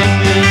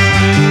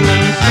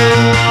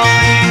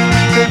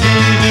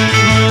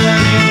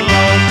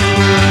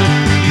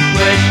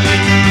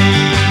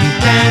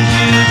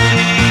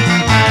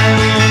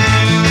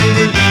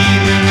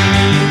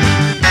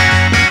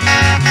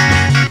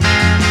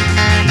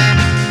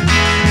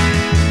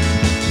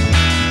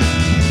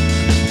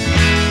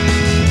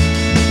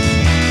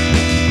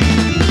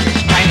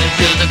 Time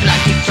until the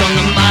clock ticks on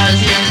the miles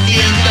and the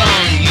deal's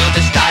done. You're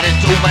the start,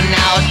 it's over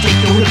now. Take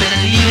your whip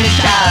and leave the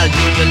child.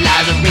 You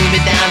realize I bring me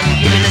down,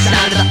 give me the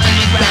sound of the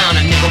underground.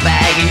 A nickel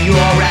bag and you're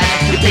alright.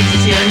 Your place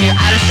is here and you're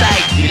out of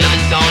sight. Your love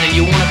is gone and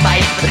you wanna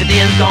fight, but the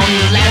deal's gone,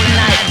 you're laughing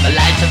tonight. The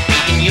lights are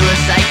fake and you're a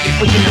sight. You're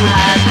pushing too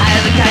high, as high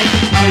as a kite.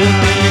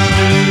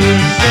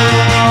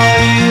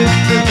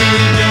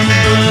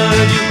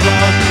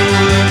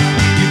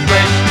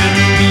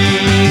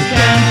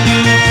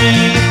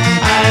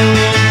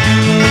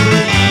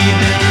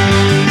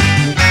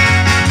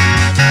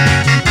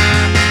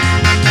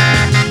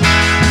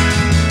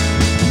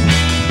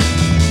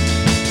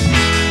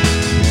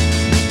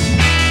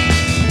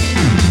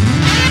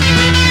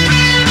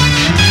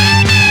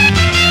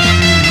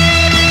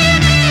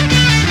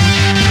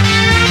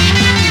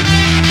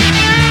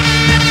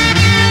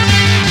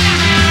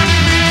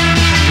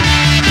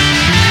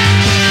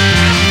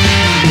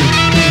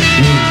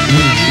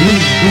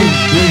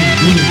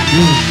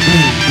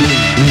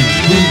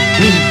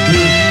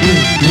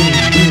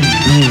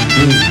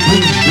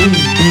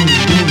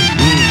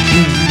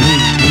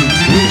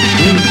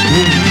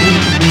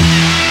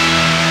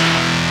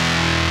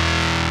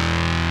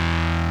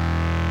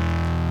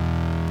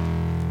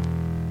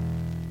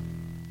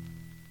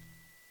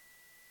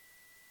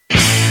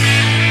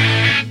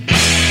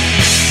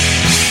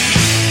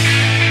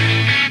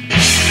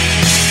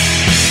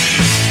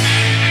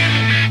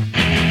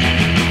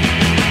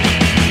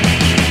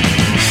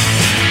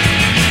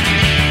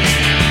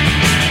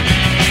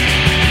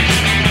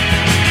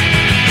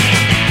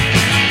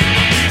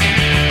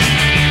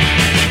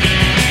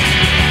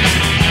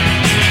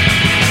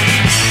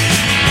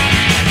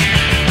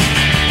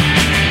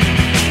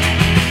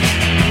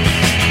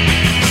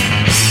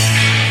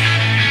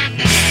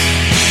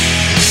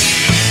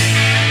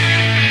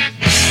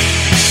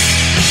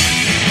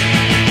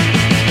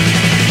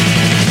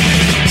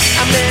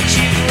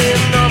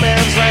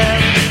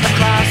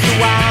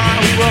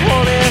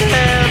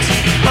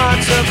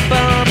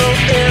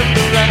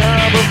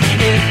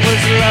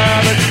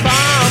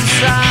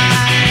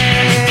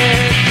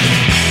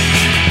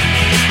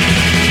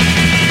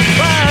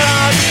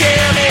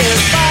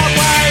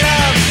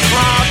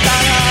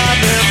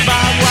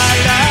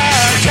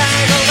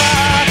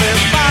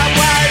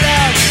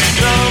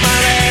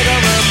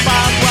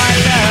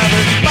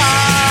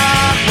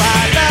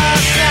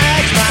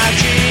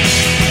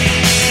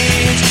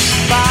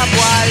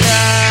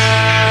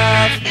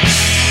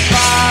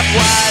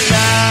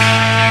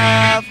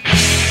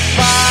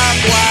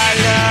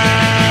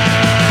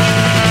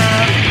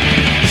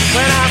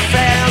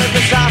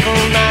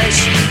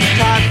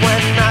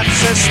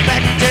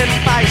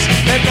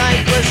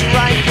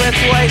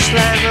 with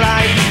wasteland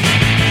life.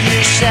 You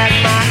set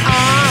my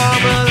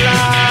arm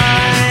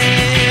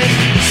alight.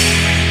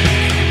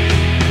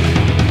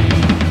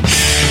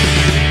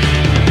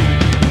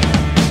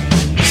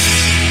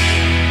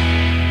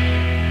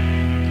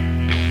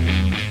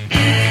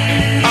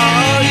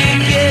 All you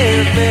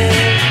give me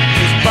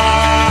is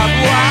barbed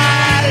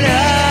wire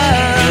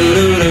love.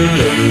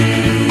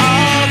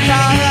 All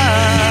caught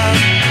up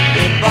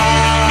in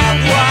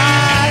barbed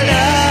wire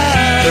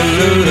love.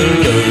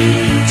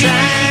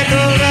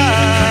 Tangled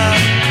up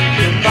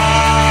in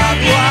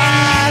barbed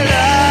wire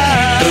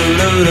love.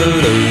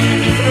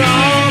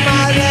 Throw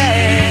my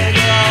leg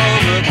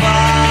over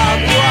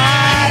barbed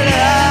wire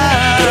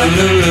love.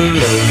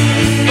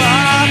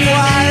 Barbed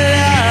wire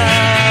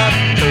love.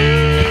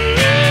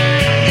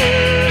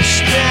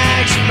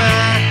 Snacks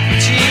my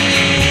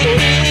teeth.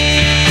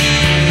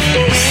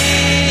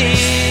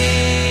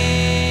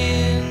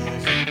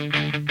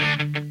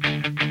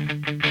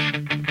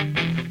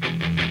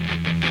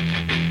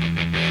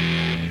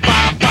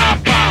 Pop, pop,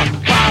 pop,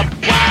 pop,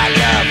 wire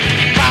love.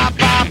 Pop,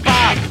 pop,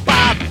 pop,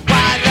 pop,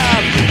 wire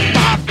love.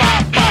 Pop,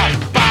 pop, pop,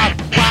 pop,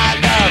 wire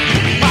love.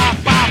 Pop,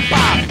 pop,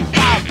 pop,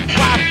 pop,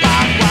 pop,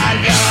 pop, wire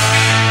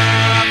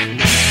love.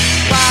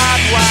 Pop,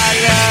 wire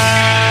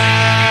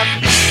love.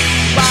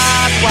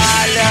 Pop,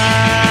 wire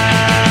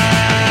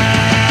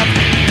love.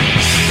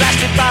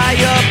 Blasted by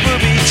your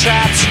booby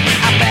traps,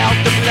 I felt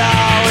the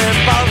blow in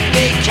both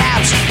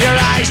kneecaps. Your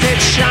eyes did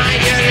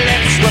shine, your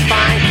lips were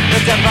fine. The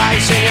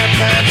device in your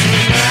pants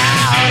was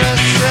out of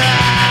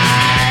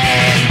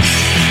sight.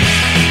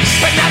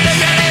 But nothing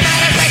really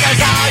matters because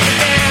all you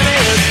give me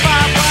is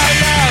barbed wire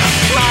love.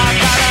 Barbed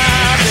wire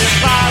love is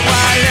barbed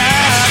wire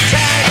love.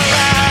 Tangled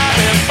up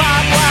in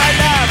barbed wire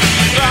love.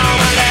 Throw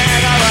my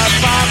leg over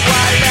barbed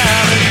wire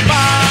love. It's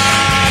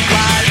barbed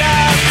wire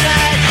love,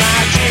 like my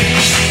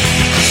dreams.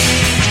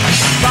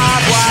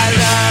 Barbed wire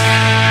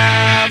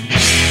love.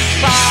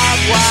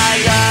 Barbed wire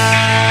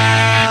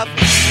love.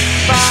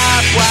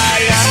 Barbed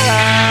wire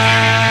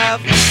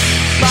love.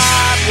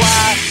 Barbed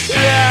wire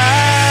love.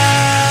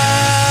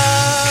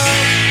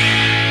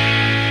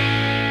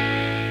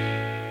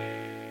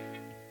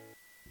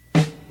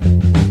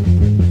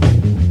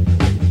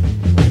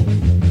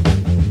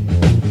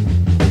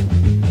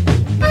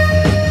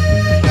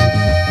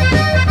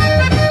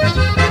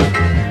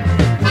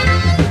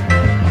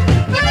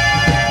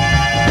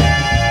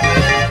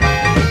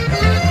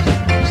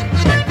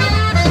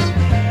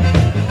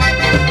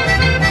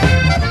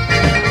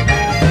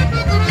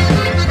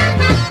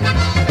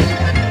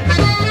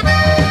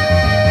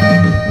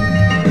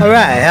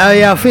 Alright, how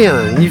y'all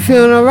feeling? You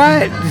feeling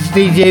alright? This is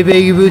DJ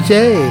Biggie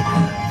Boutte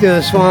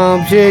doing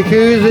Swamp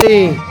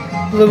Jacuzzi.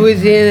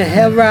 Louisiana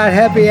Hell Ride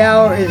Happy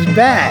Hour is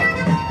back.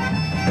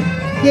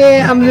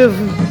 Yeah, I'm doing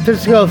from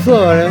Pensacola,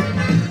 Florida,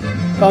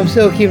 but I'm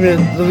still keeping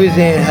it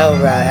Louisiana Hell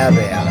Ride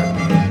Happy Hour.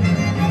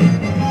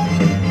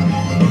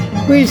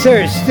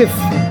 Research Stiff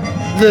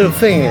Little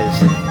Fingers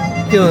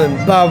doing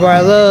Barbed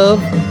Wire Love.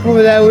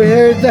 Before that we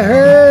heard The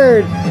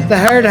Herd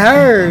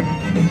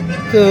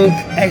doing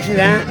Exit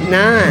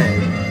 9.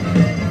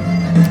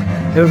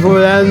 And before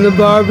that, the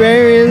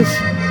Barbarians,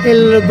 A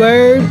Little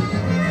Bird.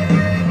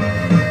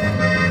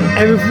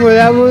 And before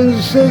that one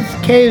was the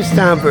Cave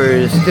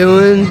Stompers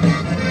doing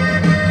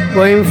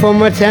Waiting for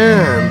My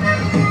Time.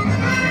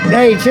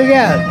 Hey, check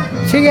out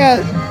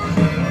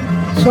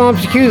Swamp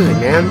Jacuzzi,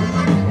 man.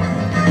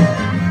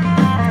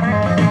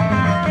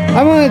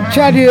 I'm gonna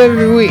try to do it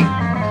every week.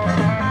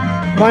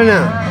 Why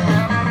not?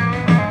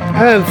 I'm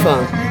having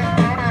fun.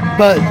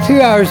 But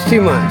 2 hours is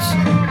too much.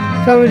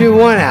 So I'm gonna do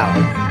 1 hour.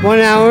 1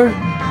 hour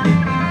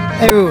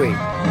every week.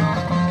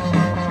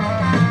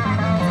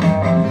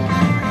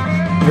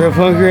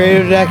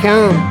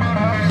 RealPunkRadio.com.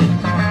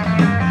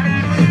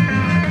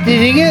 Did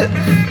you dig it?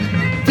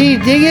 Do you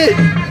dig it?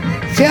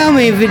 Tell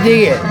me if you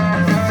dig it.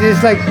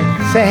 Just like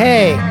say,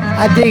 hey,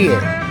 I dig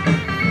it.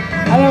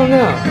 I don't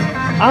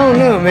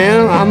know,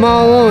 man. I'm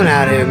all alone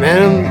out here,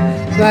 man.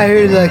 I'm out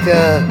here like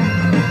the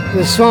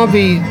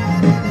swampy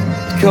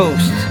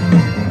coast.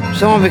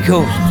 And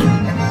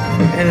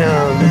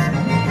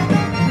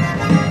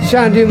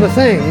trying to do my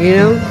thing, you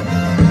know?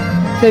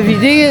 So if you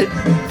dig it,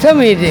 tell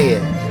me you dig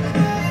it.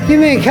 Give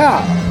me a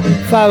call.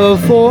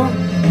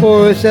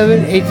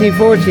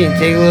 504-407-1814.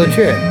 Take a little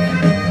trip.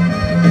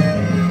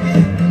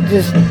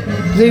 Just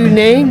leave your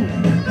name,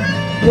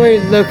 where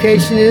your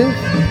location is,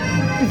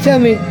 and tell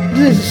me,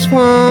 this is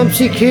Swamp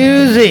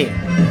Jacuzzi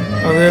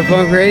on Real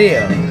Punk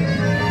Radio.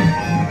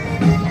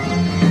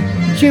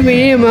 Shoot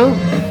me an email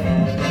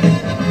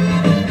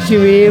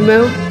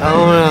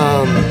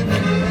on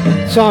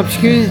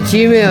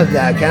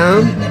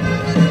swampjacuzzi@gmail.com.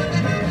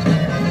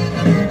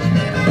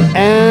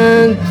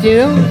 And, you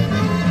know,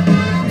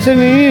 send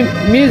me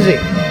music.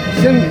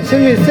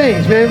 Send me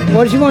things, man.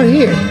 What do you want to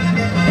hear?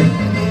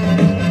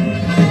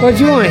 What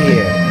do you want to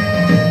hear?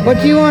 What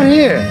do you want to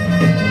hear?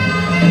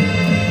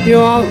 You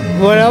know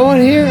what I want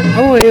to hear?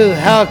 I want to hear the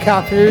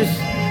Helicopters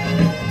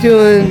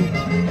doing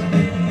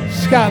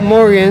Scott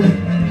Morgan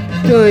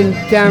doing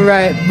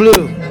Downright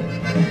Blue.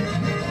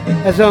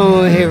 That's what I'm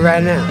gonna hit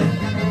right now.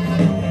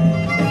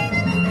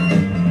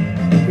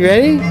 You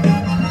ready?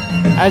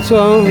 That's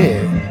what I'm gonna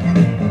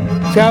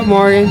hit. Scott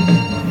Morgan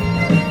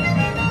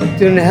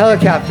doing the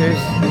helicopters.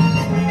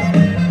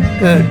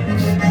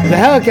 The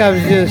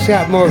helicopters doing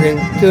Scott Morgan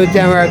doing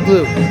Downright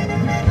Blue.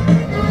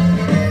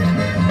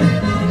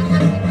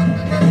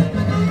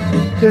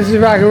 This is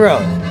rock and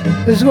roll.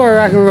 This is where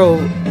rock and roll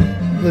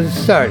was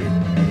started.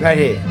 Right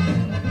here.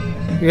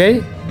 You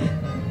ready?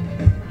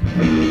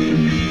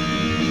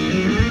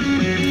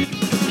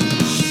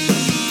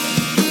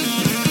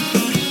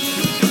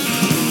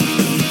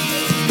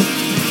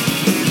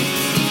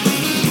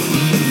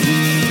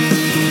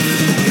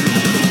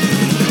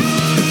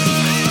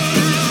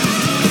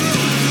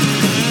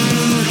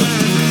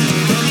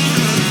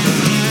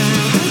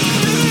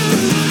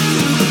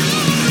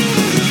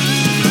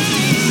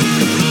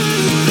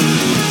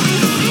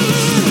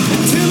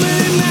 Too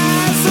many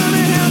nights on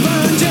a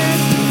heaven jet.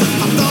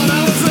 I thought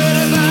I was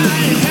ready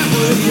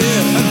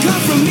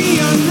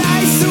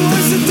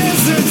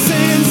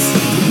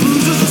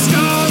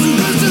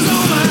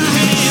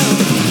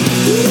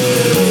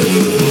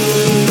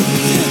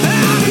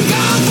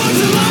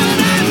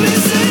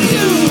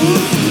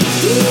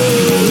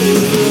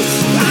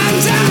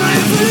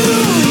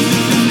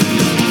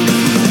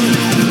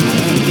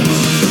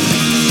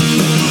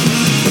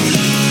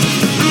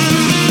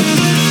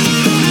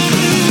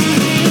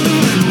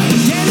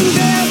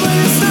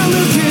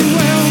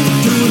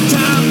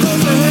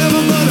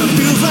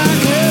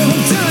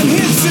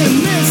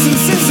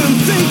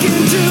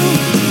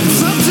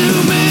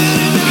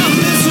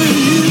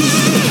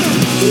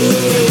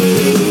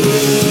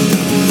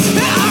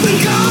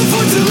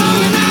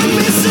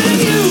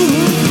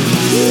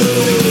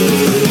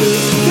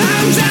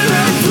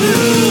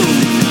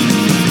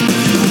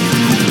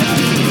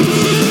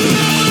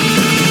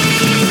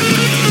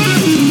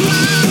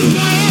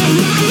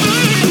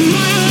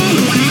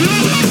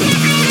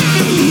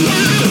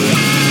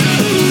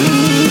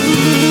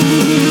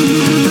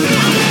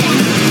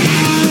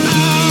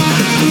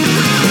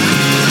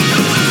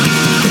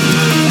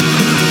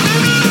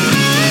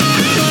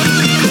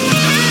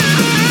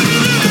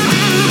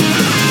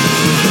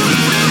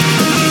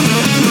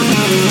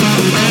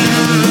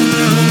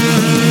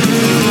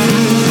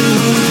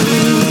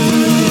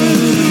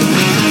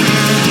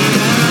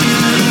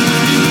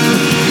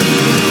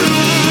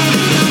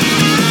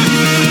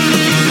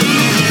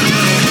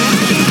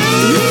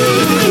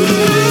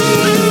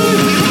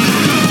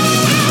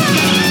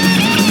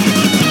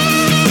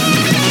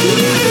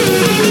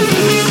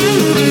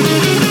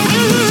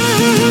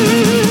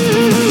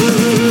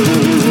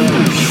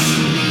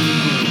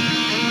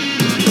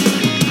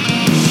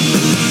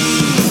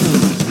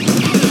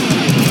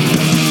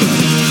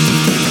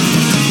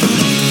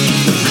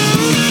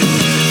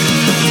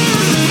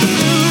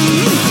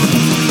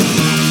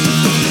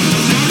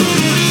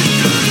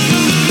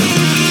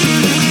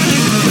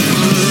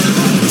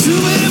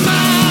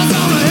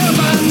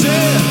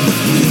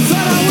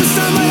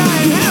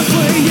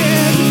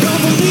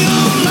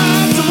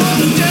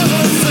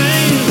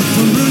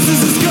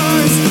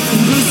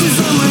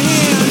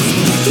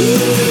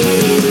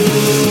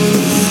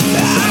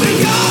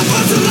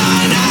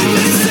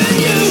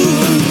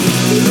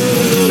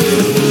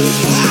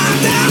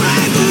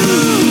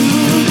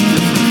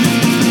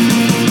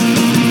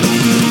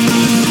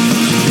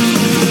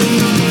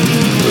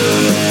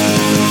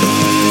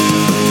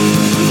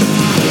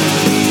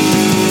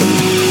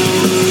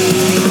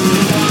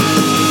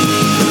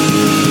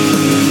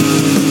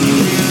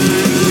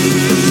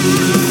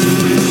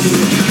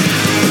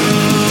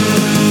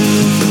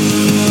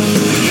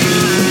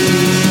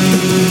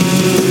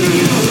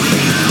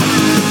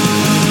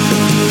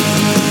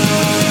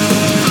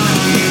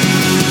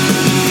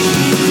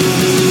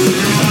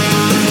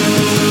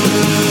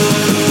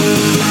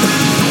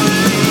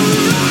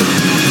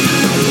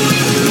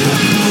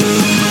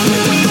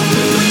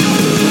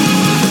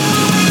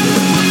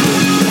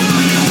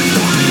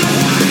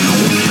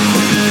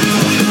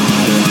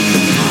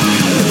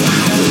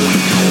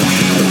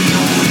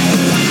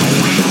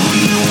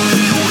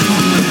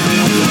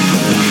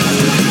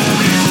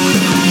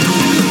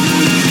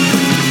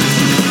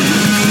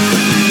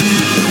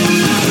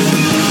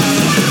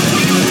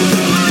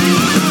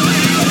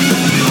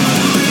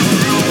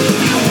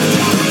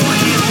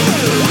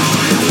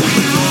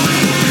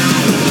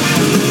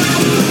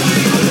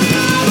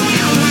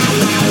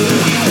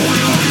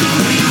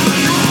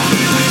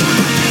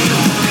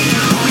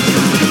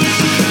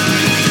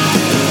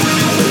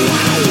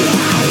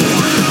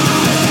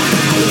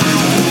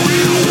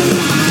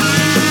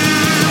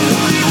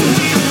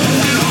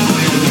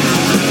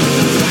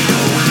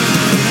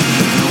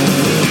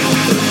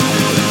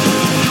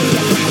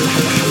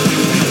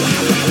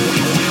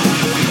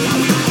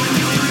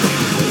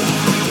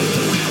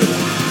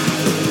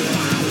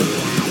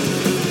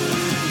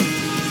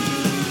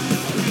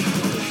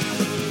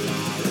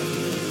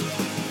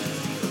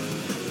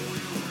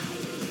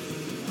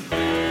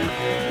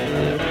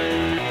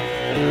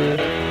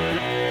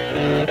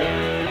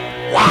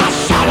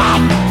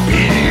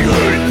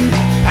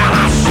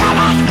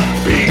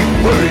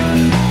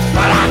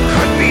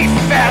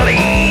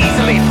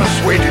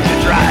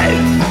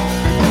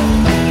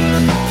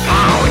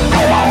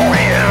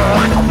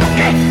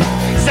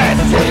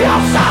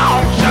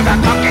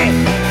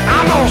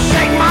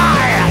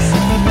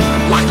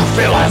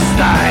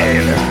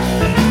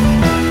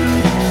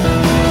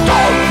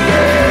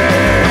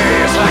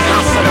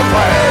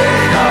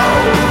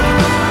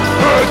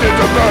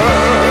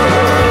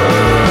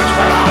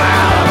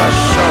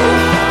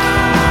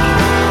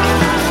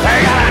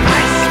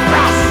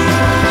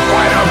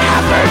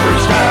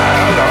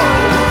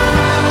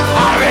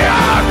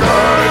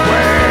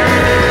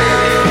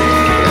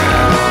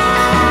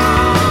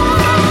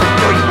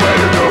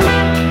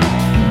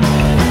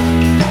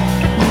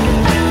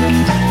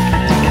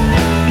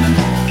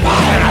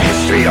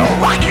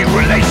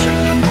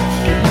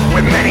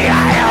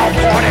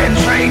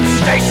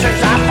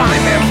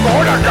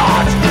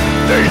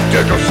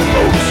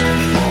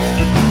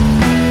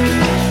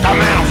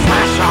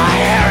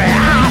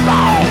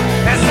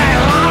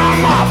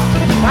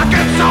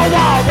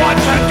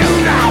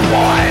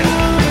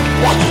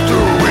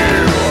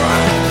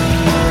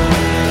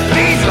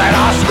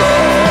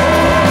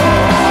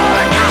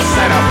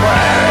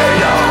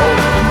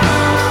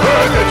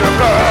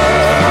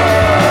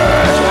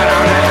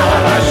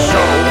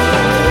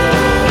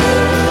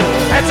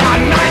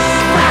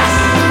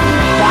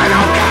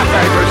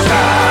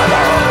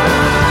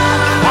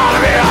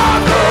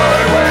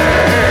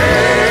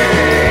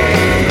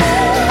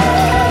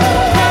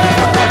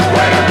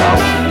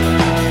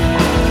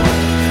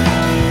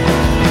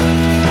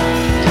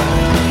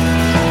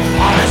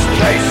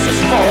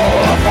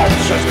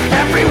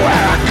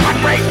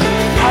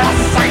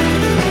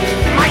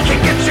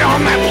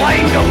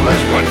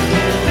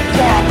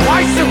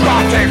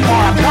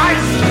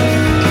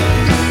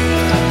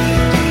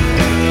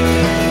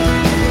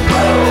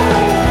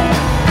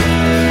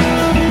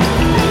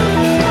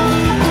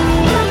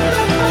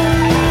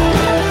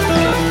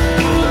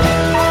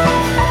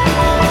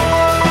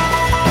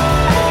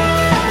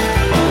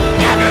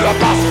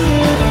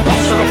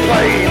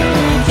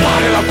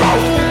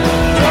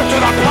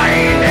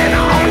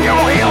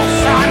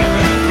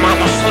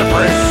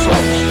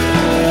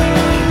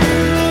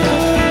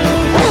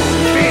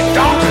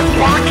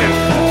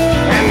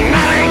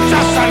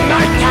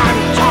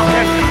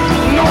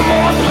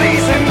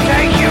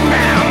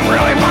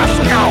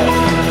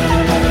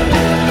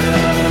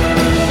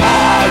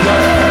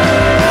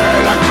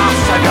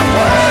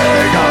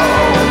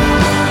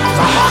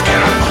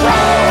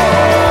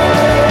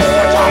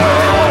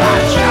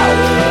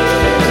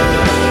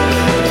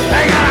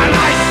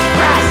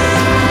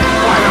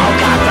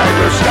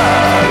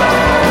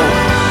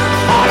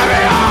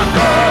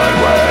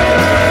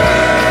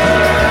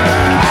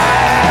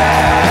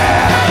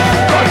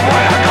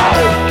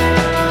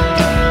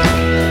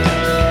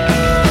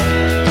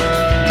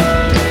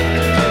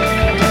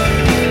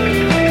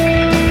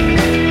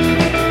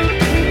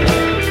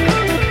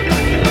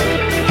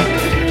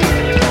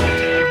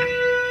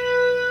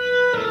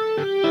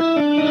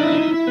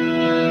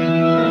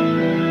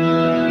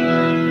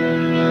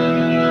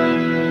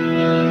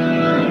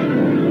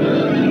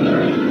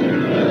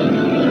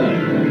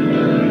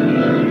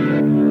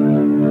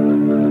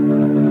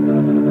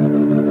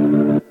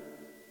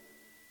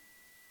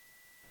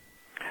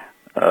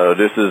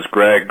This is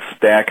Greg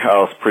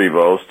Stackhouse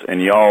Prevost,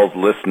 and y'all's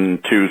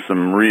listening to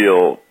some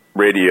real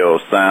radio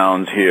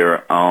sounds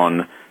here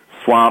on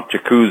Swamp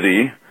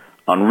Jacuzzi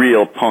on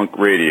Real Punk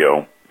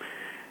Radio.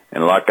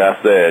 And like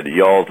I said,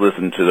 y'all's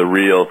listen to the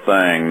real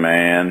thing,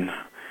 man.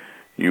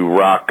 You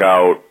rock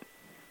out,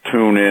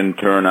 tune in,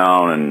 turn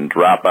on, and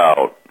drop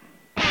out.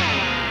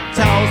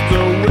 Toast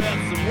her with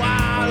some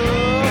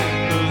water,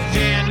 'cause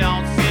gin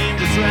don't seem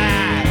to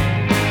try.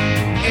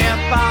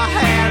 If I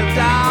had a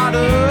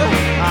daughter,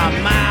 I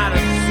might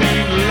have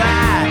seen the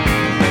light.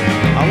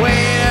 I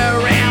wait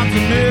around to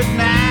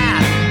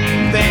midnight,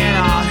 then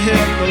I'll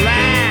hit the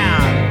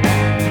line.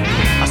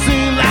 I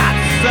see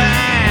lots of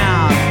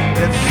sound,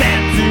 it's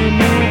set to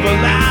move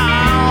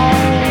along.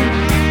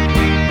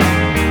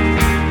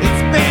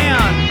 It's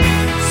been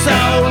so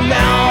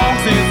long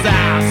since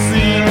I've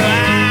seen her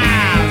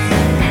eyes,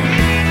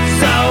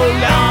 so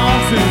long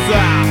since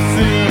I've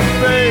seen her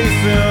face.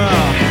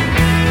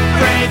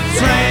 Freight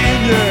train,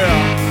 yeah,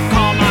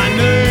 call my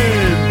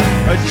name,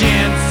 a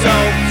gin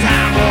soaked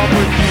time up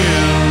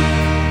again.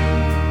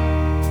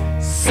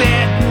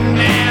 Sitting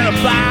in a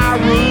bar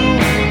room,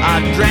 I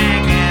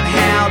drank and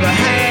held a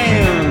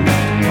hand.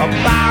 A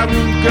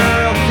barroom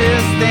girl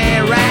kissed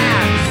and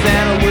right,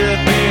 settled with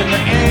me in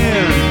the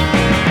end.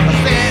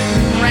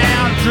 Sitting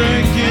around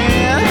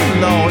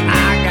drinking, Lord,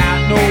 I got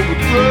no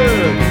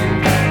regret.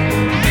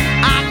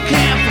 I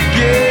can't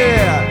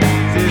forget,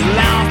 she's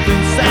lost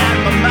inside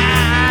my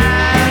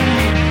mind.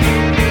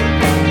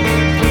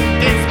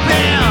 It's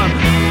been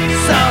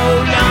so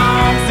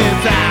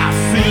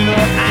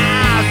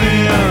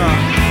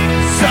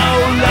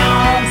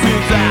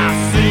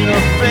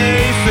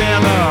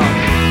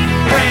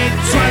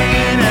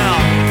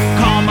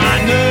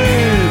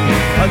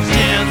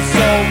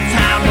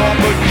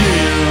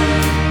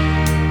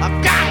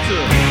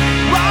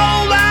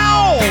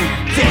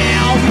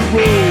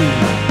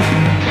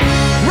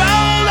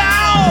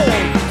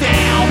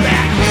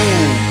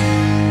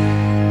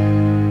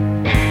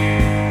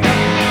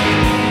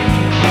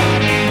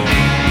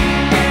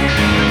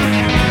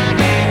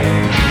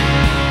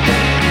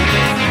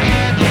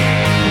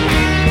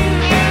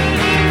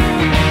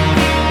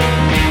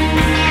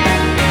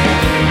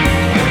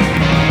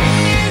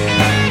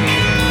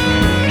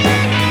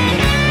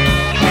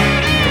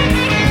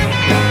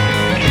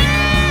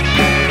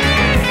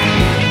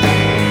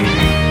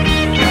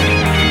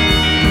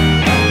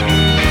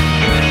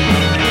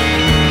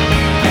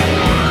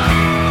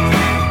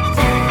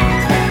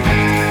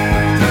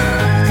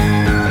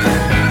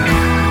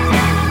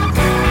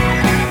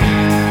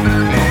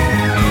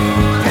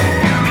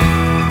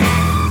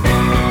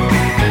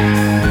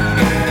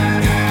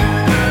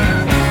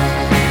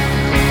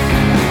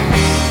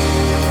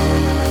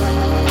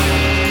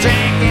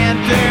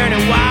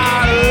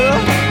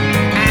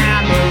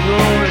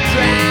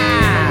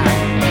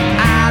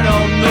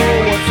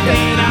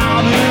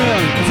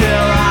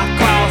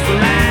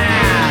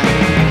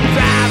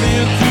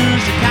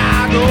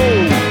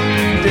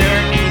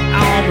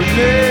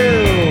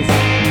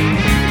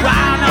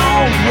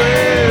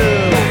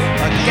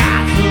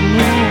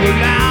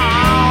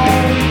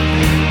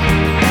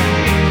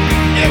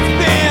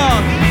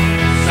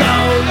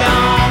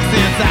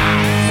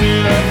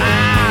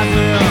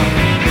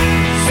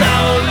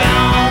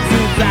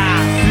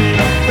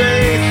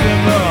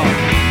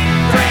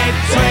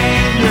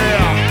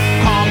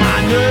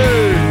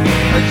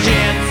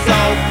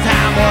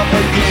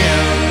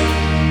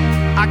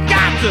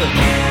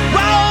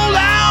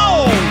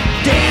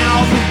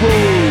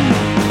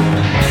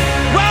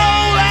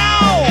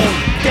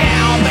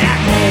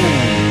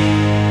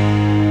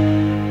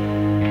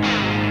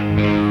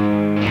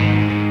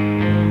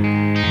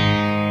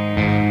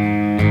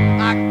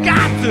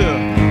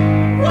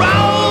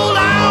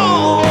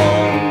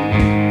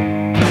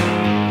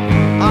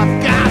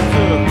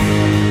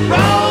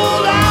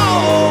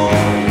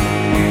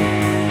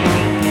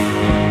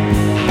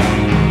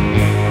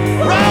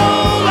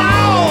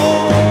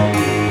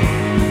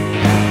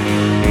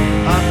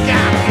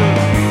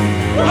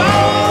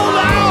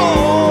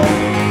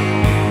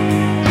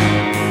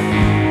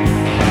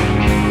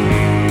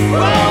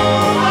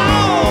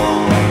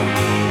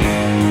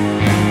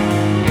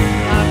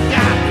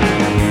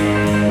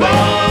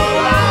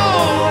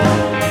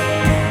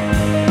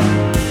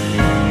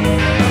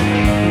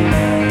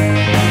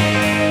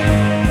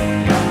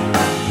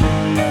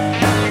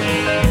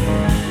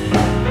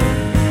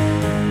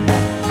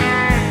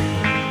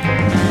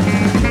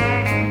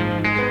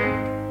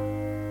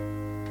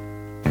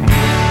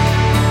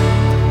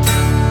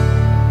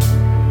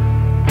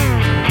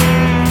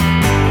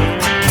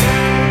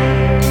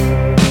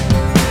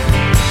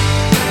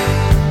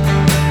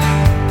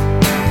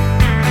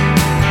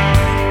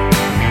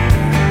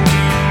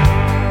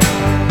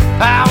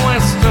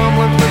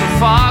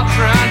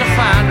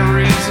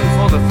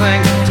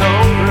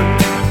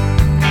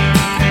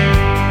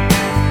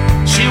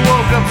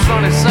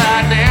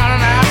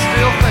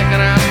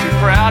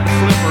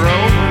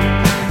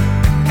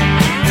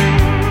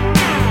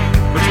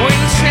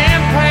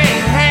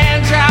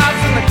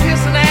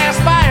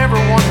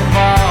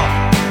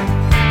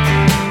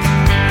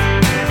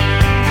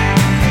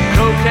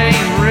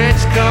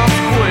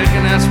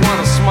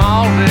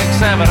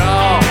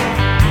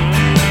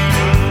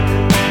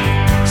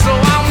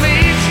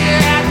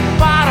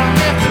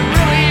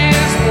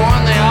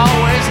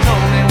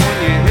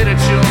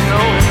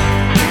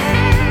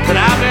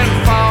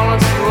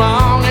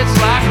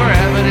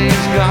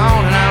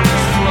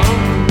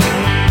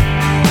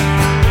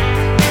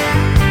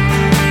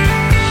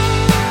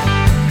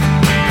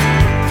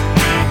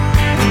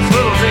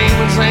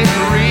ain't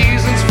the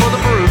reasons for the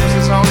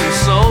bruises on your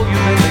soul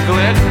you've been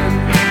neglecting.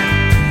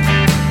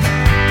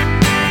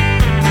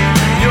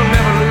 You'll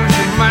never lose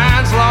your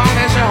mind as long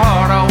as your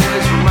heart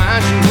always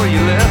reminds you where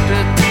you left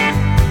it.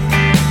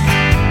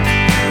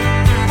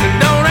 And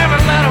don't ever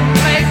let them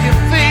make you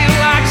feel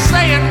like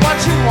saying what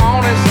you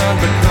want is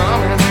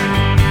unbecoming.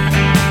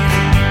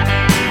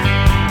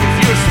 If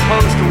you're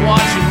supposed to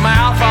watch your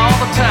mouth all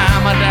the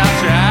time, I doubt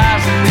your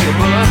eyes will be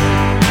above it.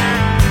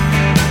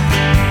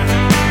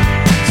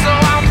 So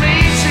I'll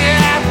meet you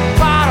at the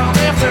bottom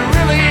if there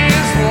really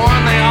is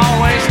one. They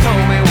always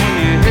told me when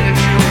you hit it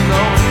you'll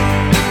know it.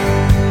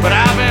 But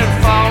I've been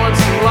falling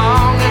so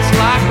long, it's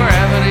like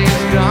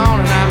gravity's gone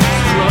and I'm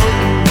just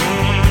floating.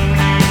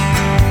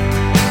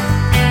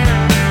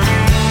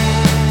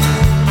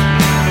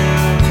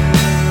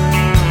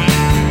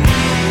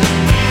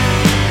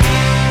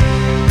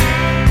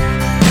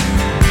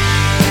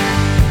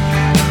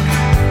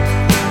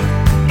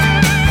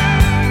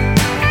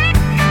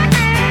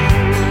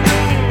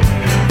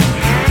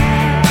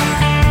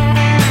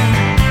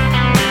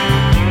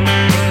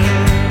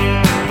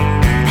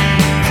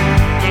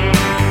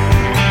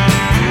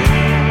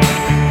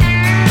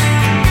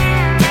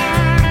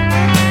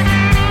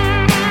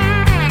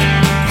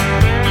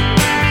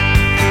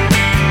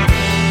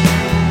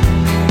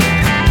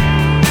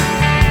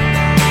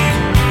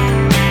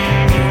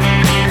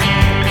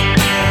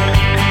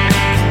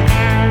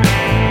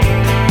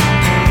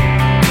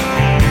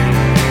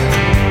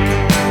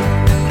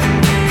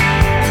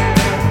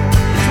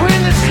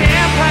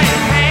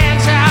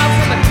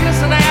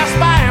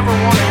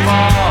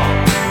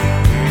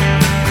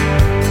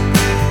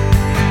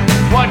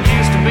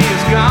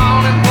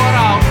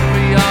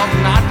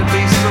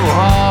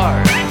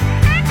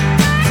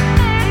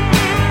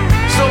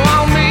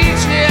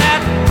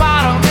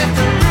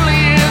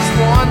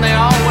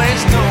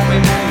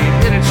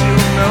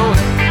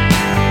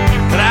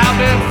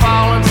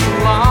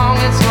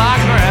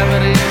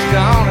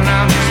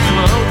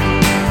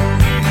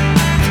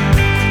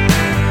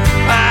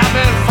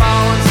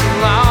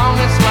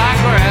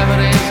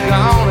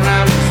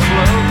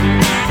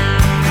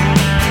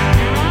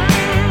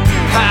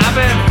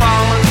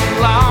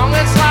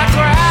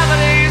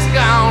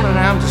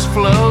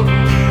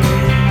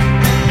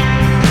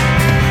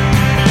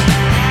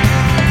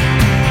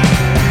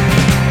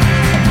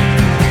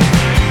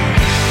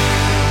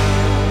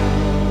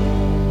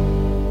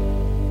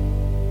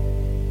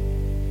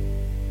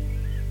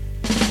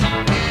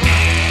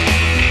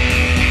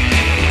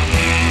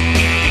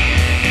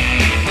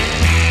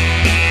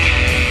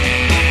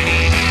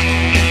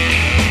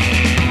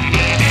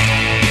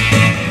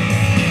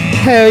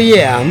 Hell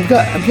yeah, I'm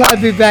glad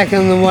to be back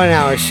on the 1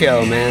 hour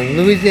show, man.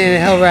 Louisiana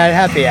Hellride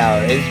Happy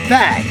Hour is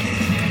back.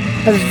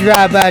 That's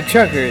Drive-By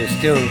Truckers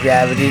doing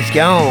Gravity's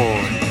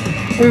Gone.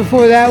 And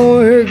before that one,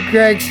 we heard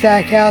Greg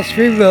Stackhouse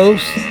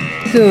Reverse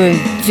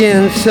doing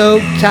Gin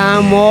Soap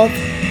Time Warp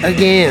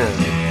again.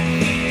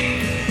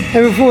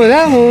 And before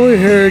that one, we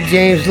heard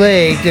James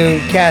Lake doing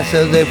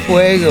Casa de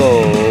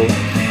Fuego.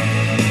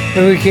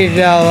 And we kicked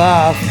it all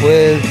off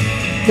with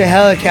the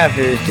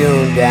Helicopters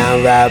doing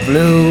Downright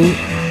Blue.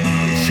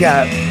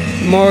 Scott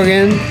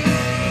Morgan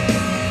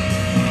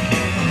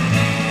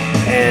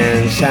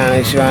and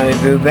Sonic's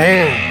Rendezvous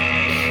Band.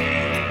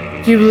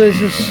 You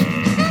listen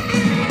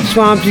to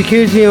Swamp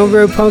Jacuzzi on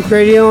Real Punk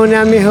Radio, and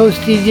I'm your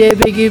host DJ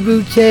Biggie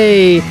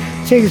Boutte.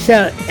 Check us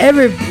out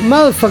every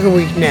motherfucking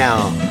week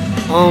now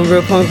on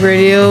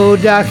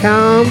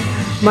RealPunkRadio.com.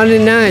 Monday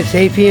nights,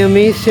 8 p.m.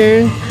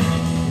 Eastern,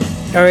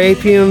 or 8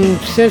 p.m.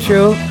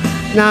 Central,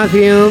 9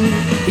 p.m.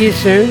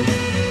 Eastern.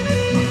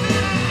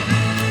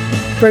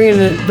 Bringing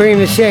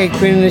the shake,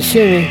 bringing the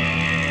shimmy,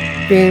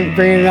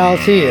 bringing it all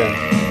to you.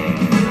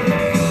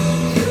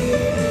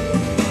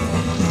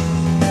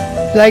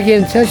 If you'd like to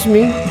get in touch with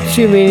me,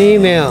 shoot me an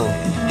email.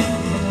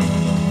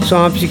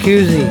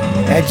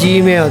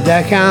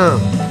 swampjacuzzi@gmail.com.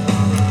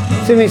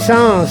 Send me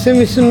songs, send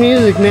me some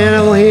music, man.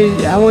 I want to hear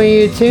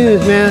your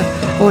tunes, man.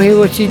 I want to hear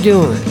what you're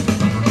doing.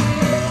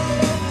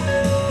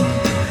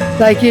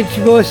 Like to get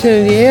your voice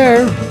in the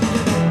air,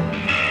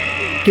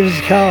 give us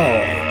a call.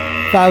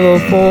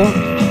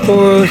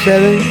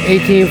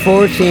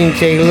 504-407-1814.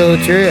 Take a little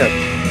trip.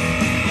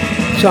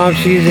 Swamp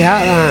Jacuzzi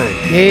Hotline.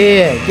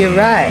 Yeah, get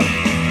right.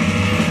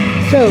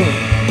 So,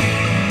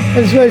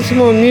 let's play some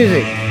more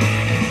music.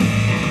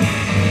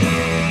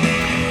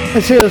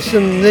 Let's hear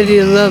some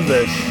Lydia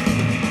Loveless.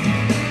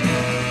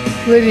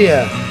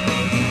 Lydia,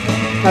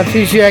 my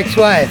future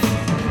ex-wife.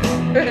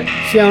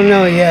 She don't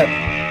know it yet.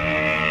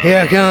 Here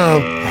I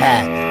come.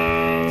 Ha.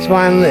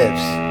 Swine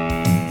Lips.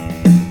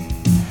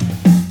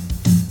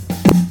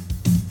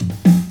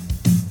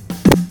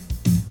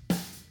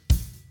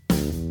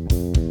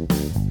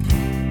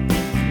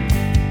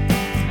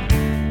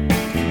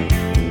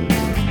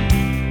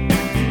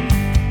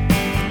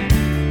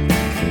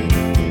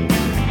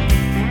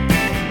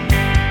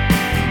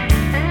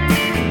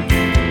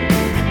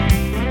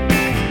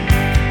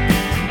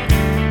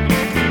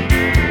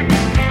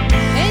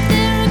 Ain't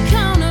there a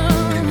corner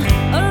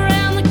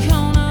around the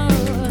corner?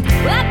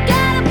 I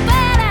got a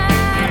bad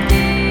eye.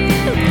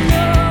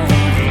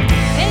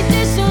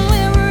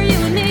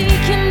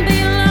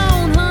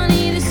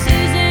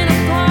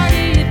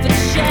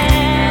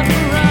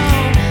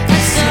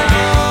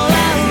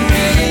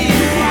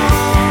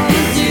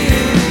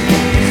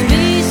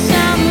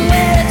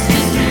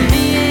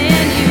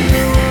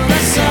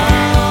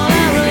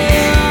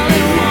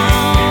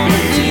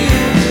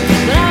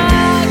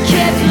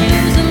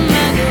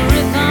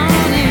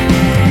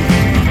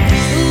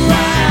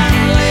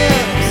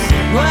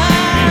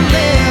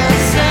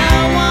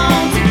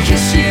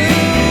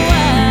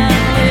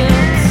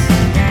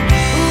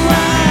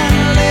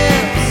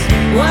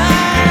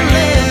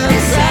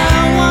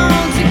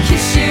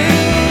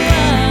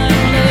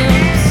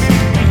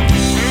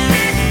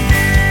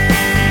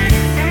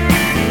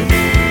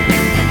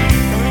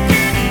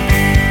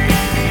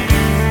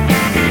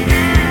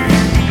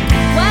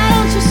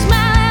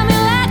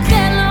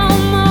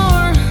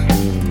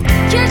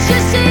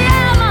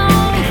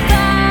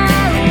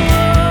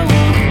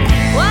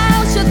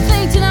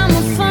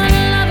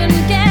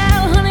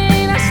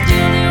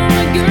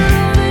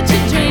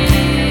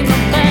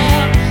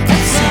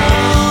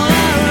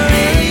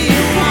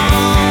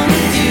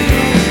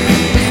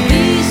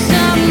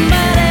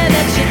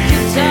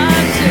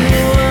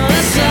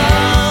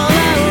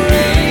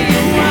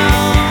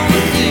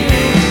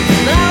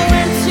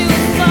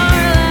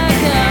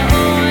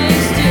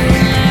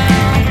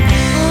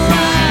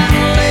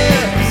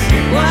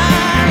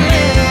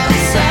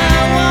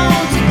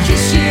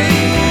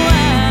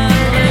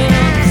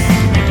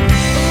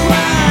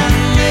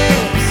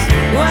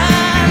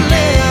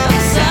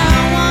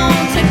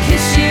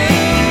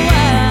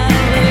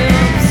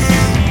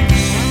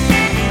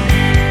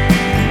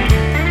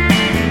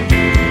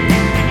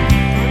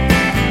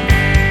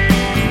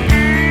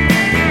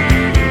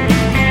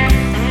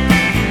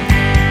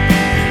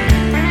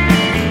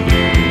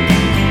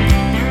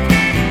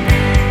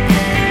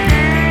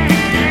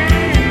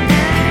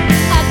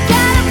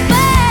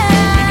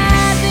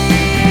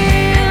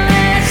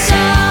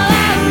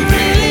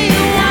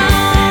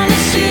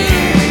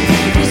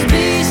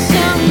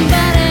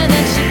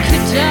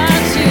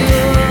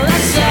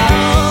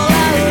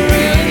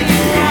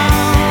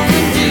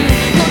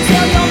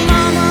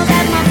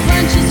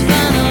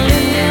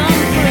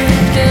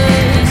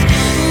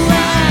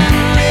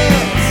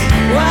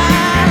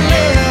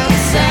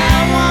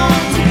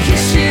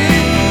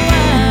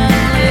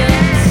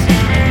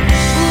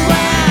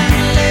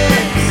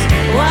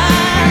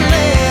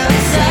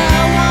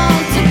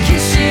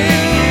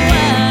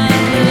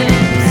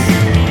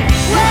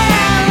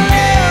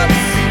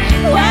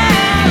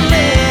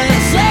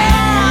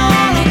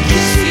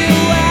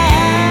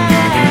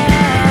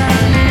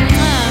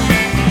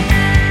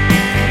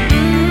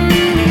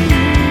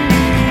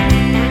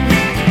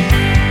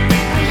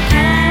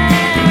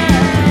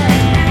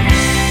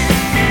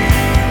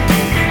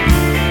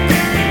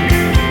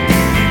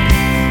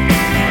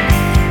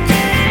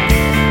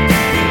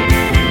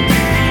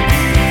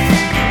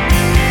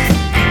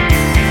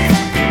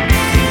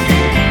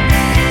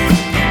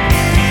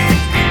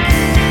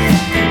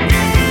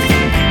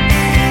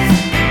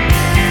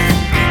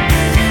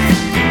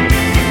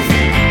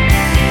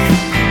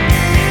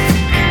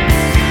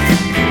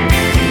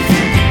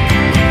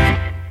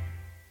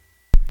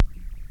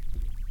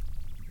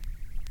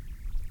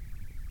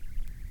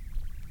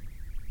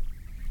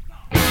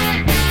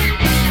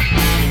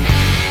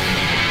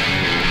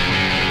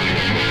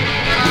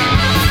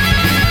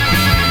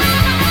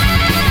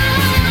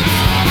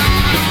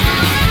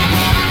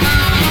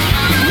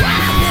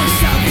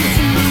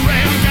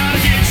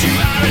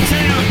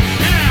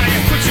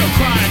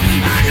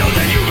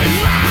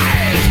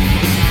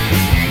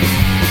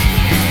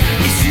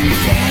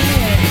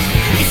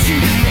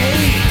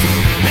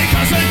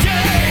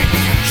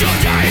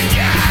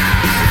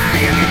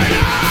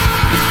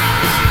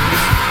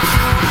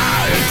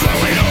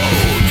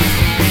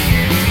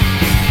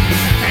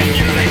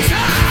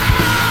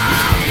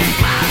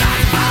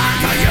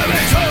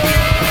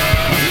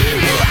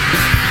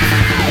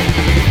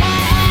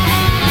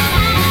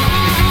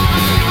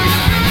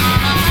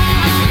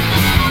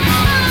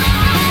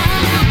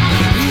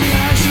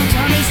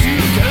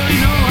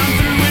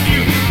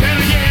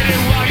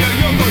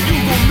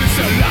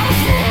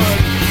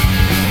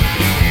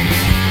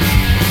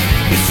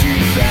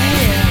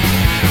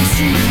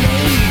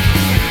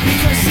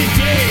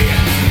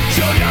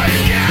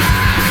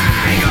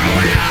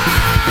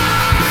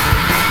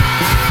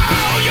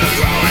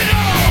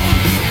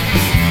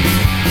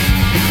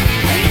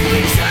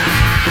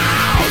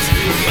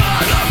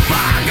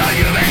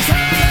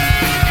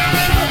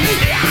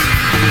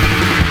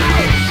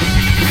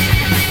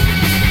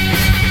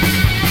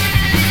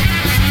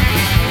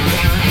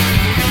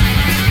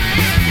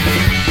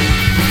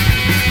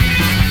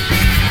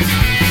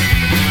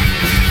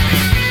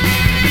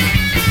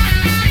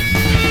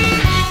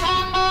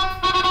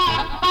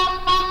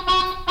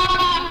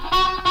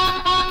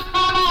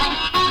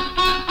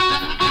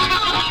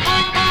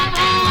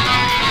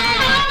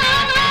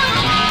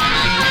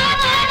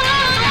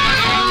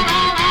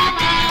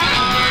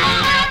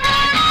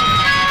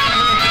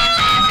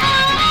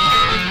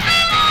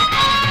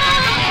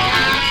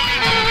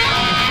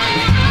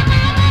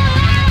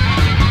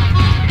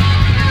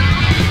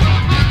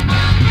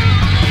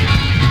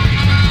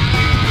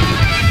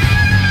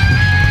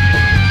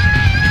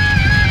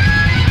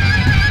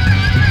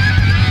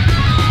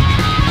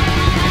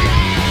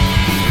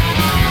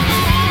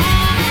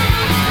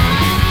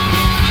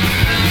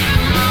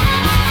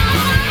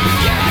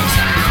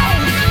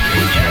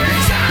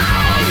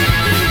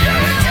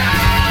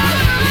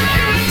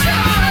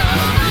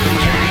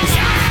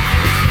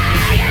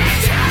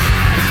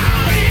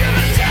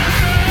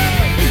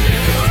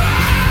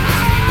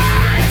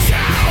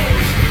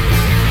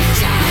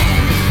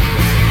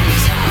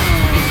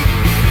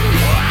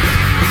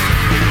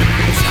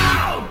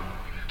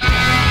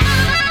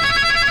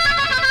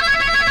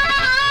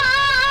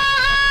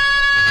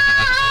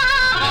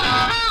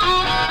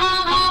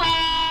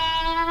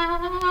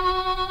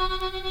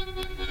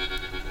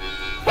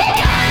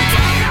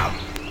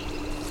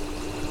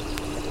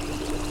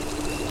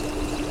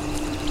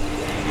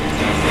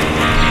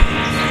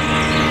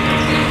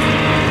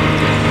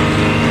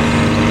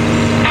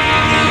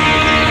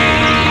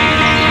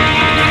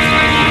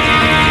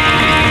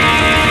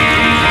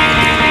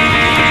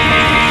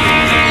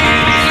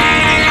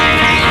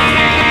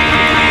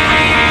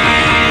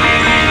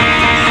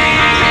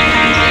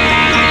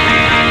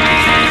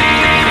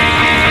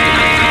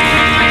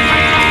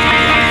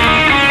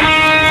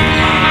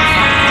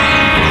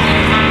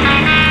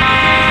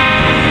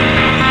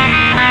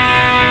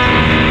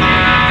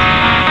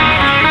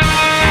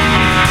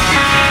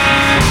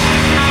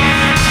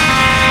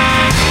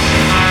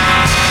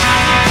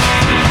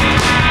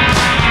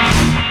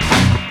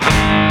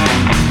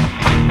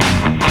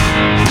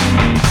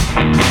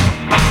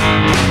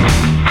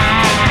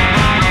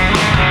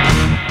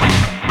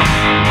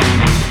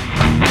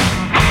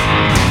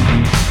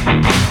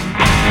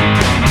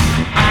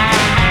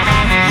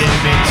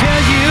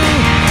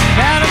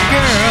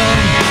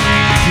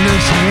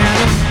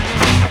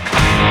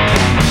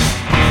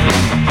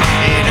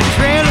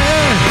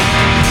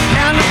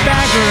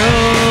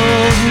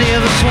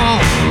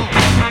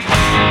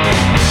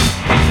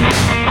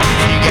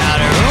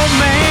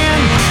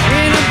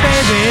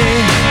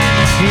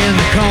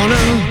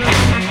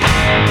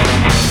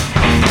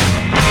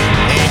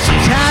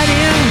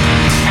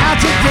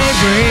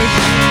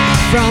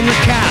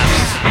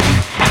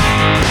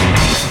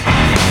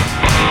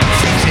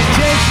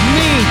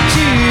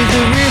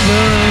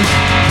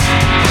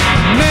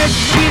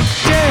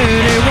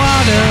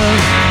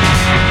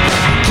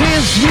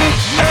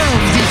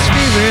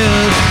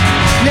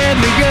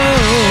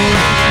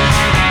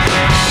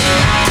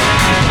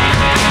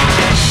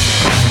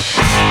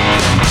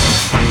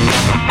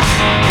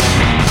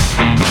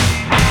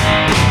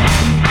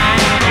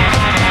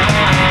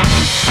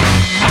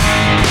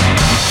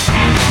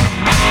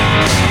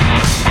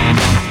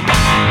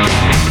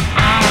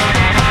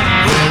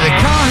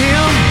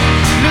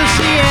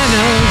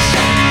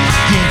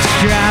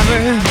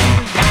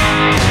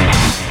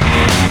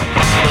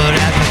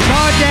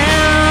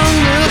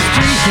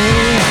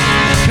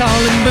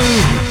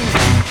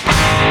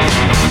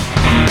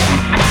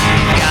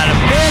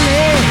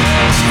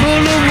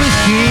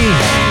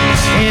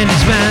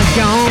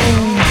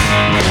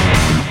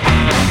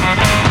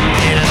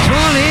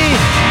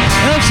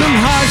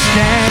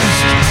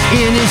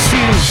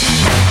 shoes.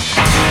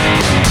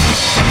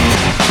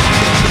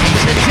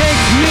 So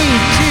take me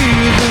to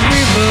the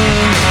river,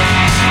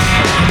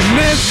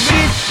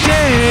 murky,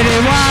 dirty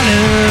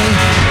water.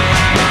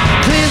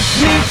 Lift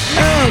me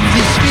up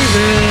the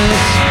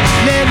spirits,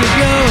 let me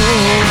go.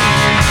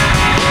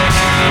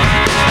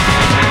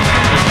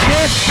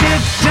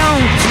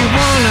 Don't you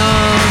wanna,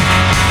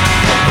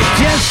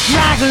 just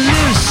like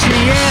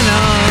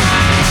Luciana,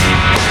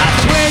 I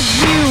swear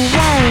you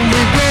won't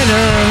regret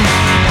her,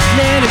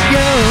 let it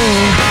go.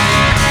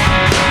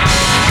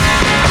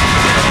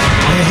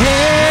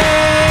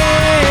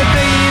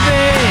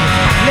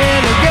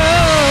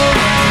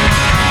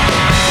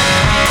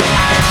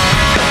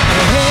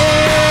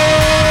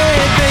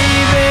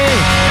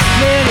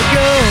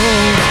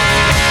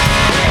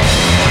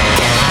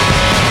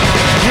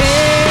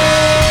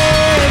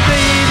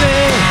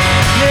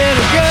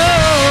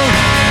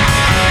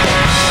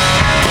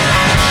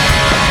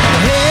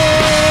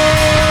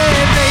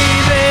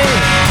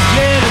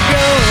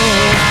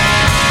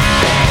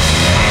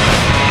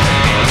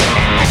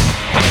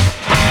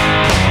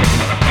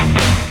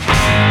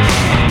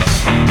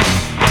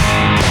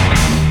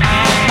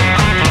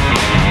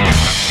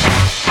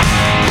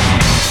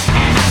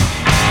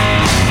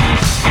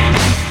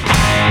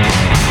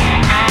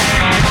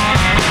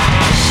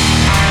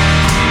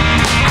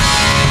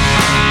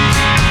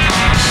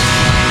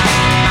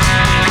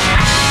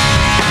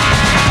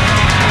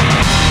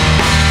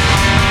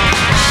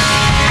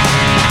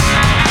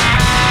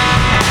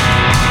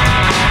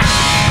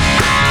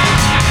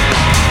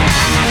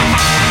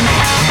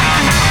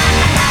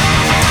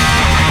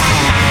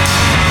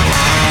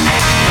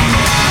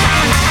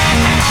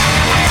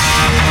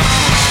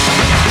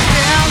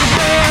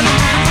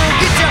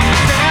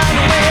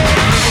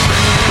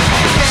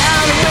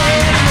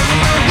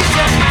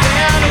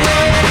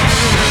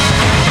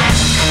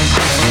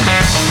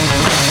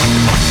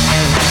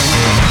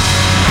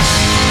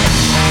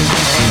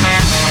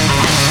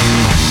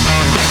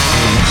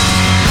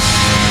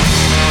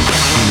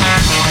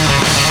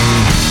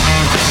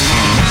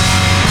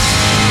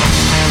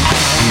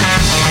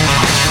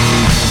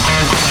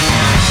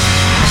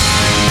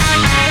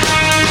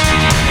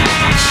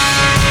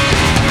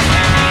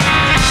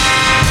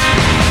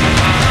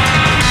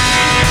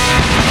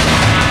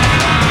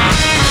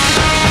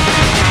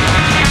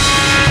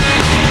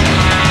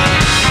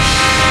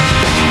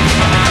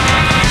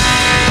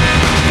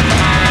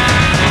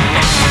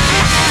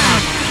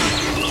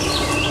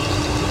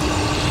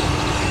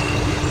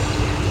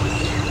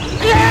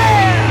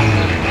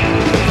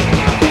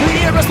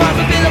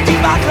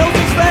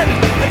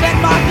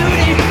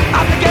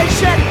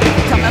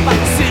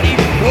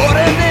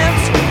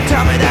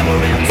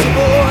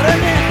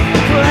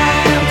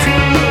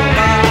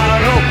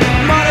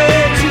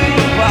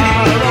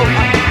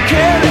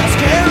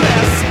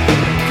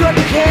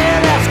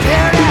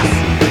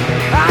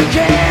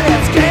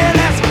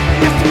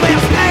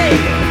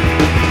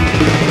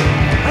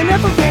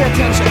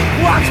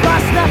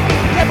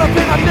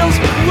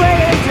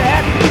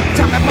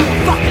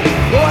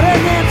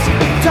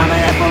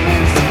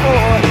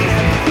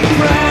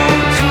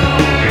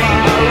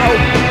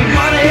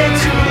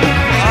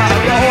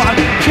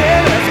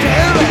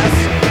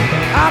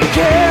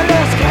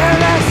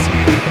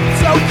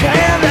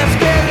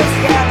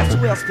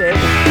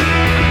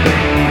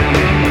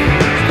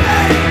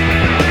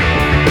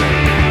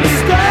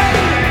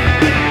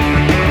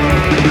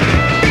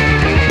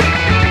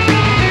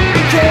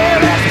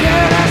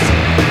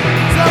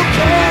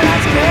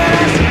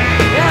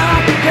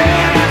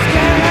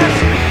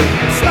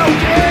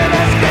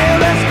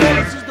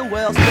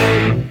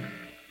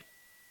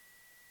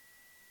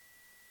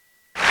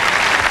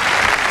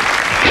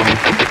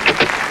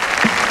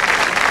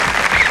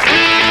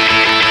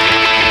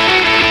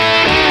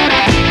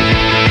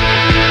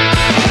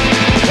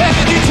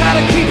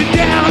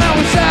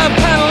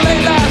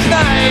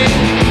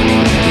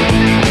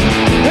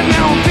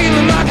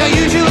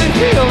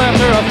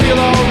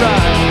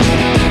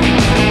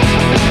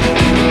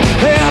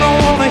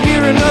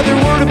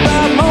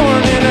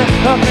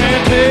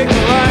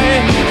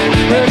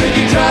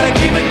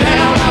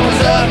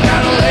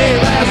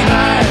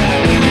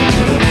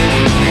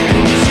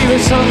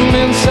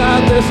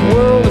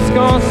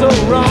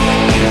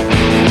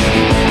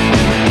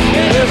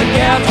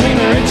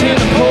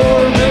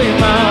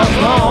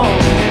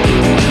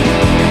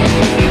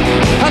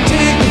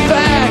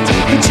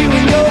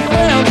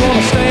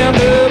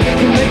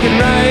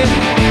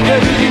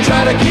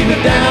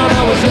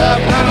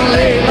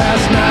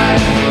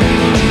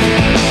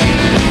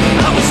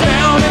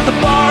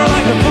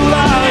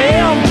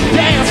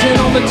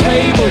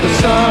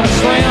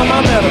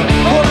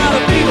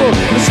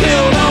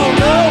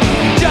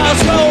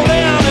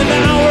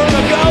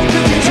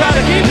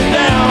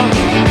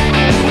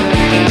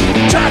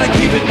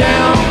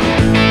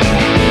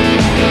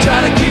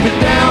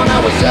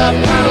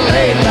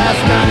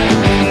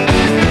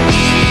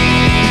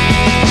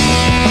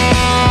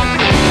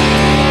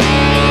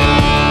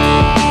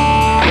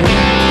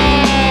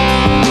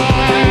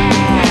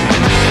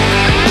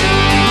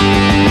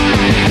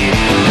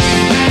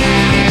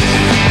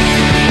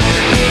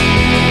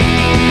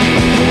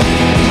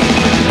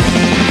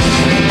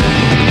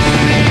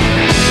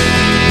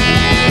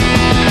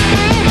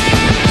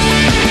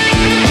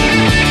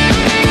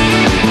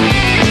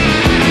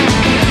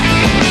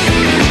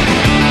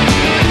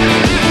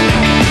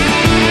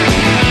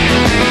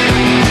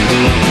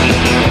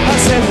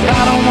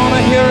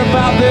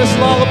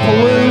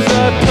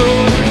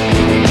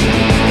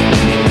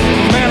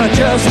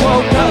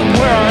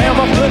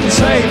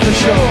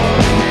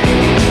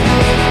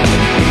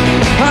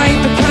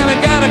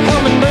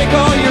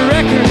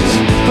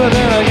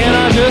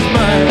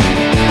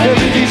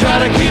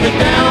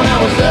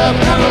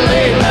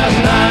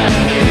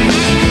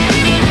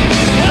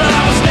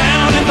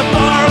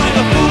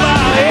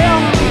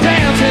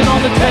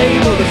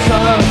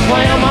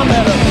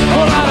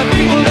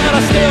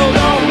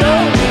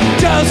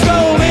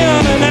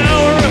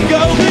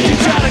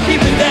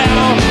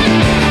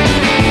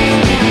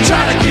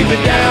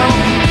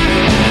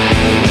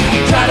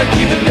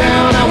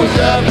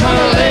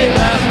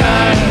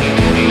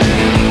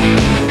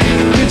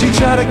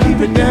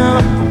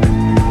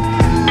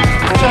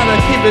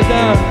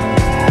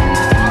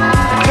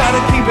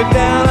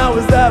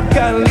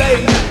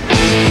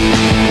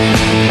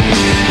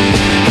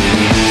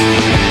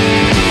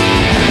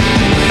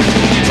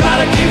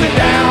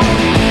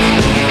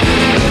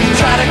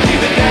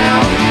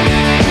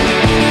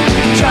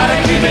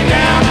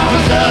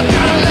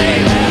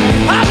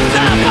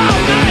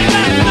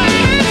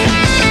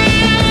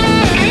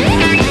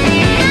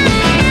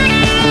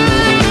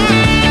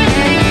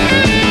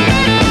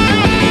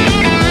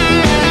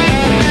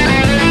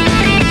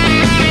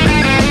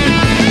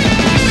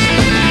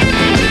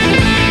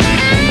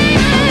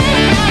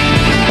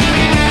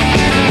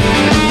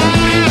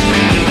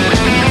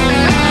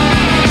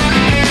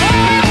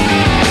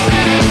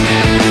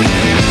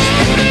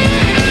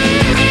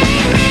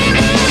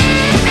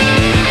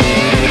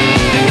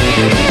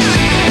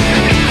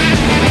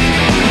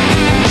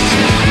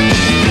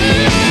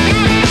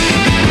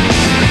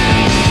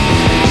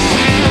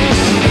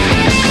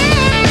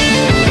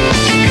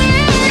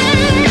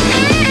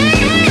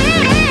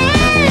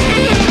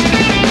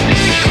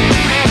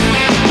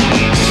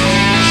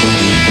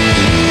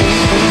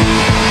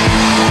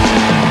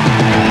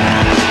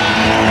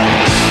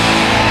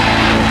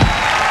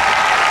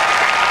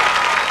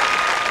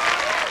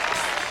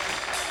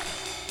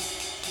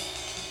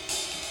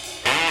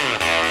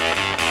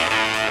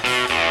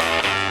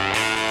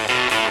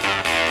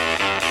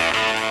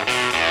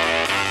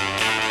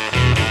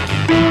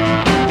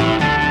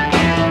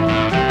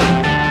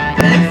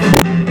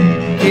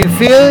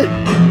 feel it?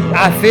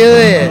 I feel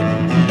it.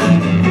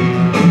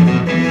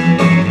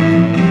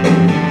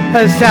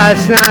 That's how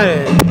it's not.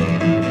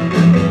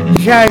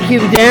 Try to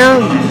keep it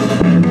down.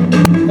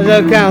 I was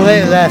up kind of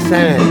late last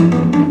night.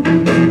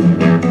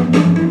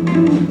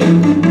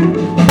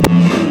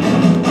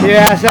 You're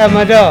outside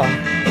my door.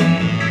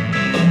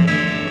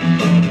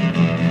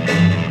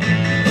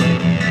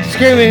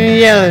 Screaming and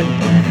yelling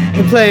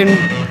and playing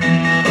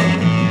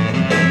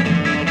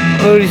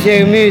booty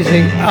shaking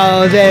music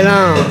all day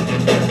long.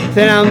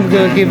 Then I'm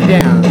gonna keep it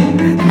down.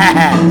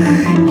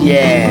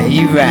 Yeah,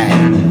 you right.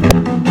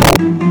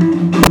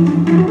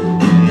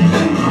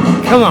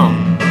 Come on.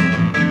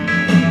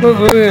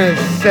 We're gonna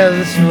sell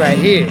this right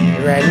here,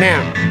 right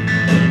now.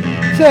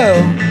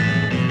 So,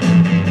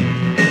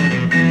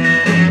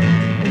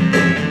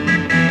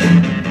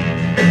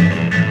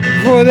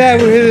 before that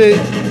we hear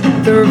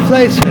the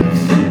replacements.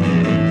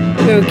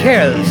 They were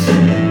Careless.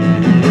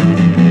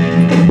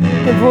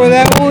 Before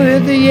that one we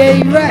hit the Yeah,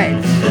 You Right.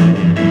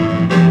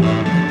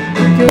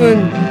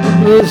 Doing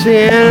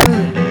Louisiana.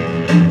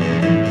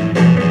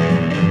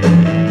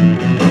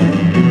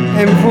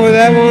 And before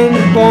that one,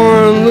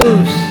 Born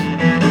Loose.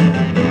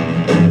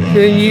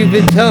 Then You've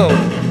Been Told.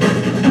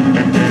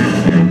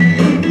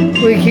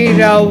 We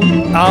kicked off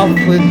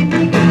with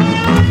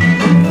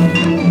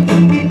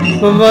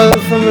My Mother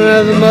from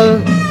Another Mother.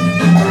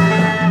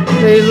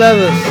 They Love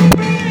Us.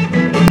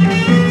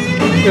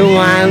 The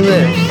Wine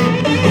Lips.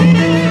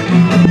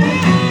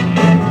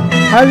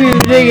 How you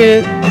digging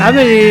it? I've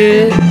been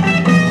eating it.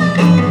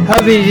 How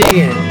you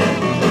digging it?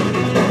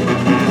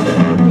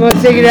 I'm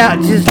gonna take it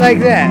out just like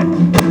that.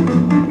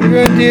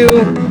 We're gonna do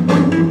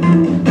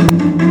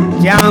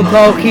John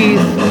Paul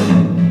Keith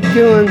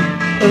doing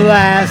the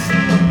last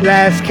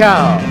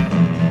call.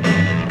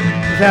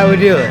 That's how we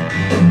do it.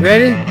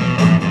 Ready?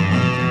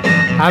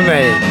 I'm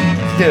ready.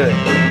 Let's do it.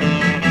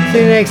 See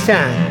you next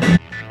time.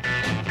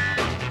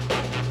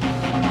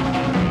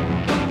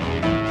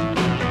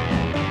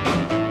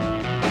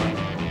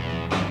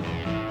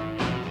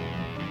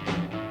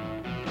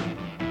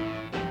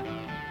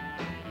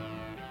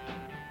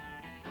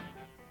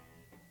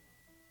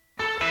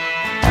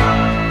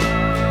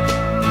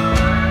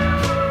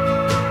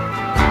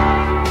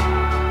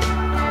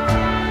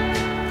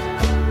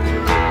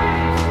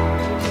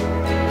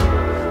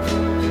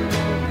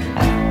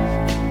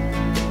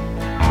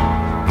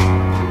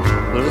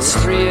 It's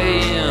 3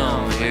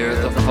 a.m. here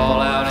at the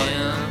Fallout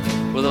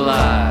Inn, where the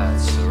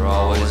lights are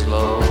always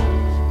low.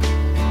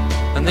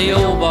 And the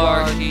old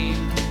barkeep,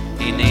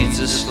 he needs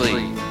to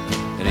sleep,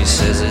 and he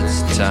says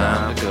it's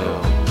time to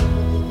go.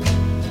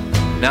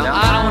 Now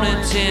I don't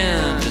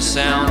intend to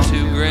sound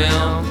too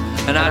grim,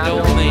 and I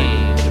don't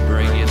mean to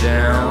bring you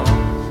down,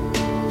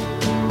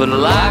 but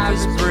life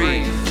is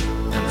brief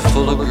and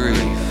full of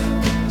grief,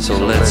 so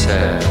let's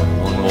have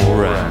one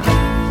more round.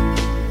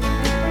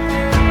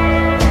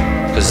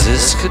 'Cause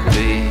this could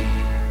be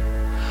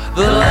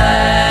the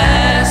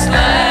last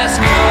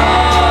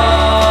call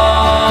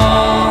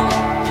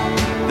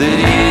that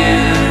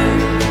you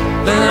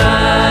and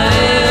I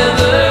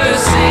ever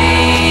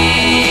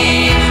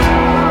see.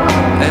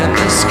 And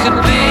this could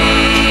be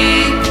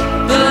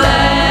the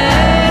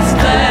last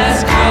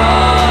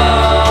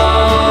call.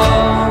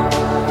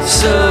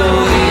 So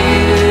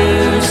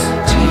here's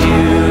to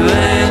you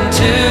and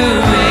to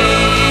me.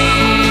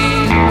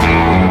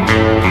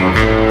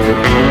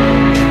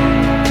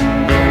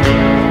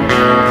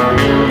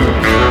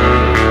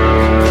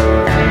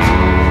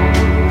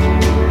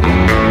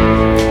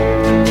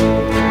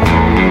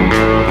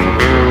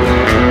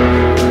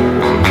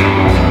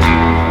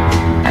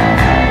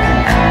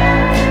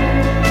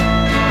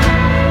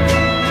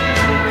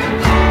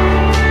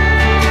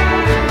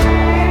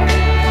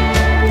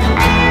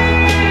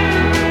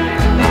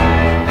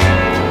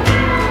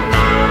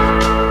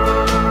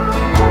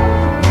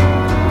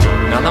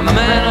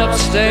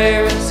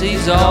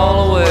 He's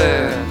all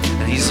aware,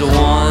 and he's the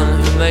one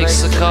who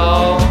makes the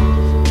call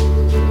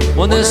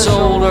when this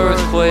old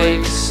earth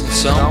quakes and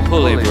some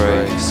pulley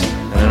breaks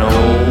and an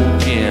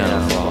old piano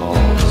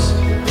falls.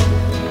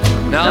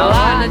 Now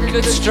lightning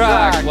could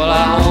strike while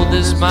I hold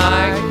this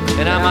mic,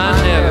 and I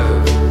might never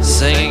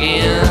sing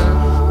again.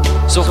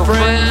 So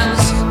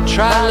friends,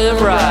 try to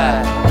live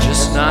right,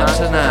 just not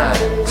tonight,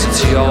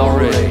 since you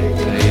already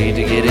paid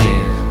to get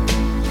in.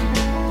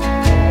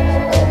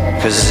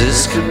 'Cause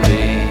this could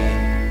be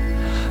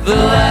the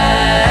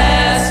last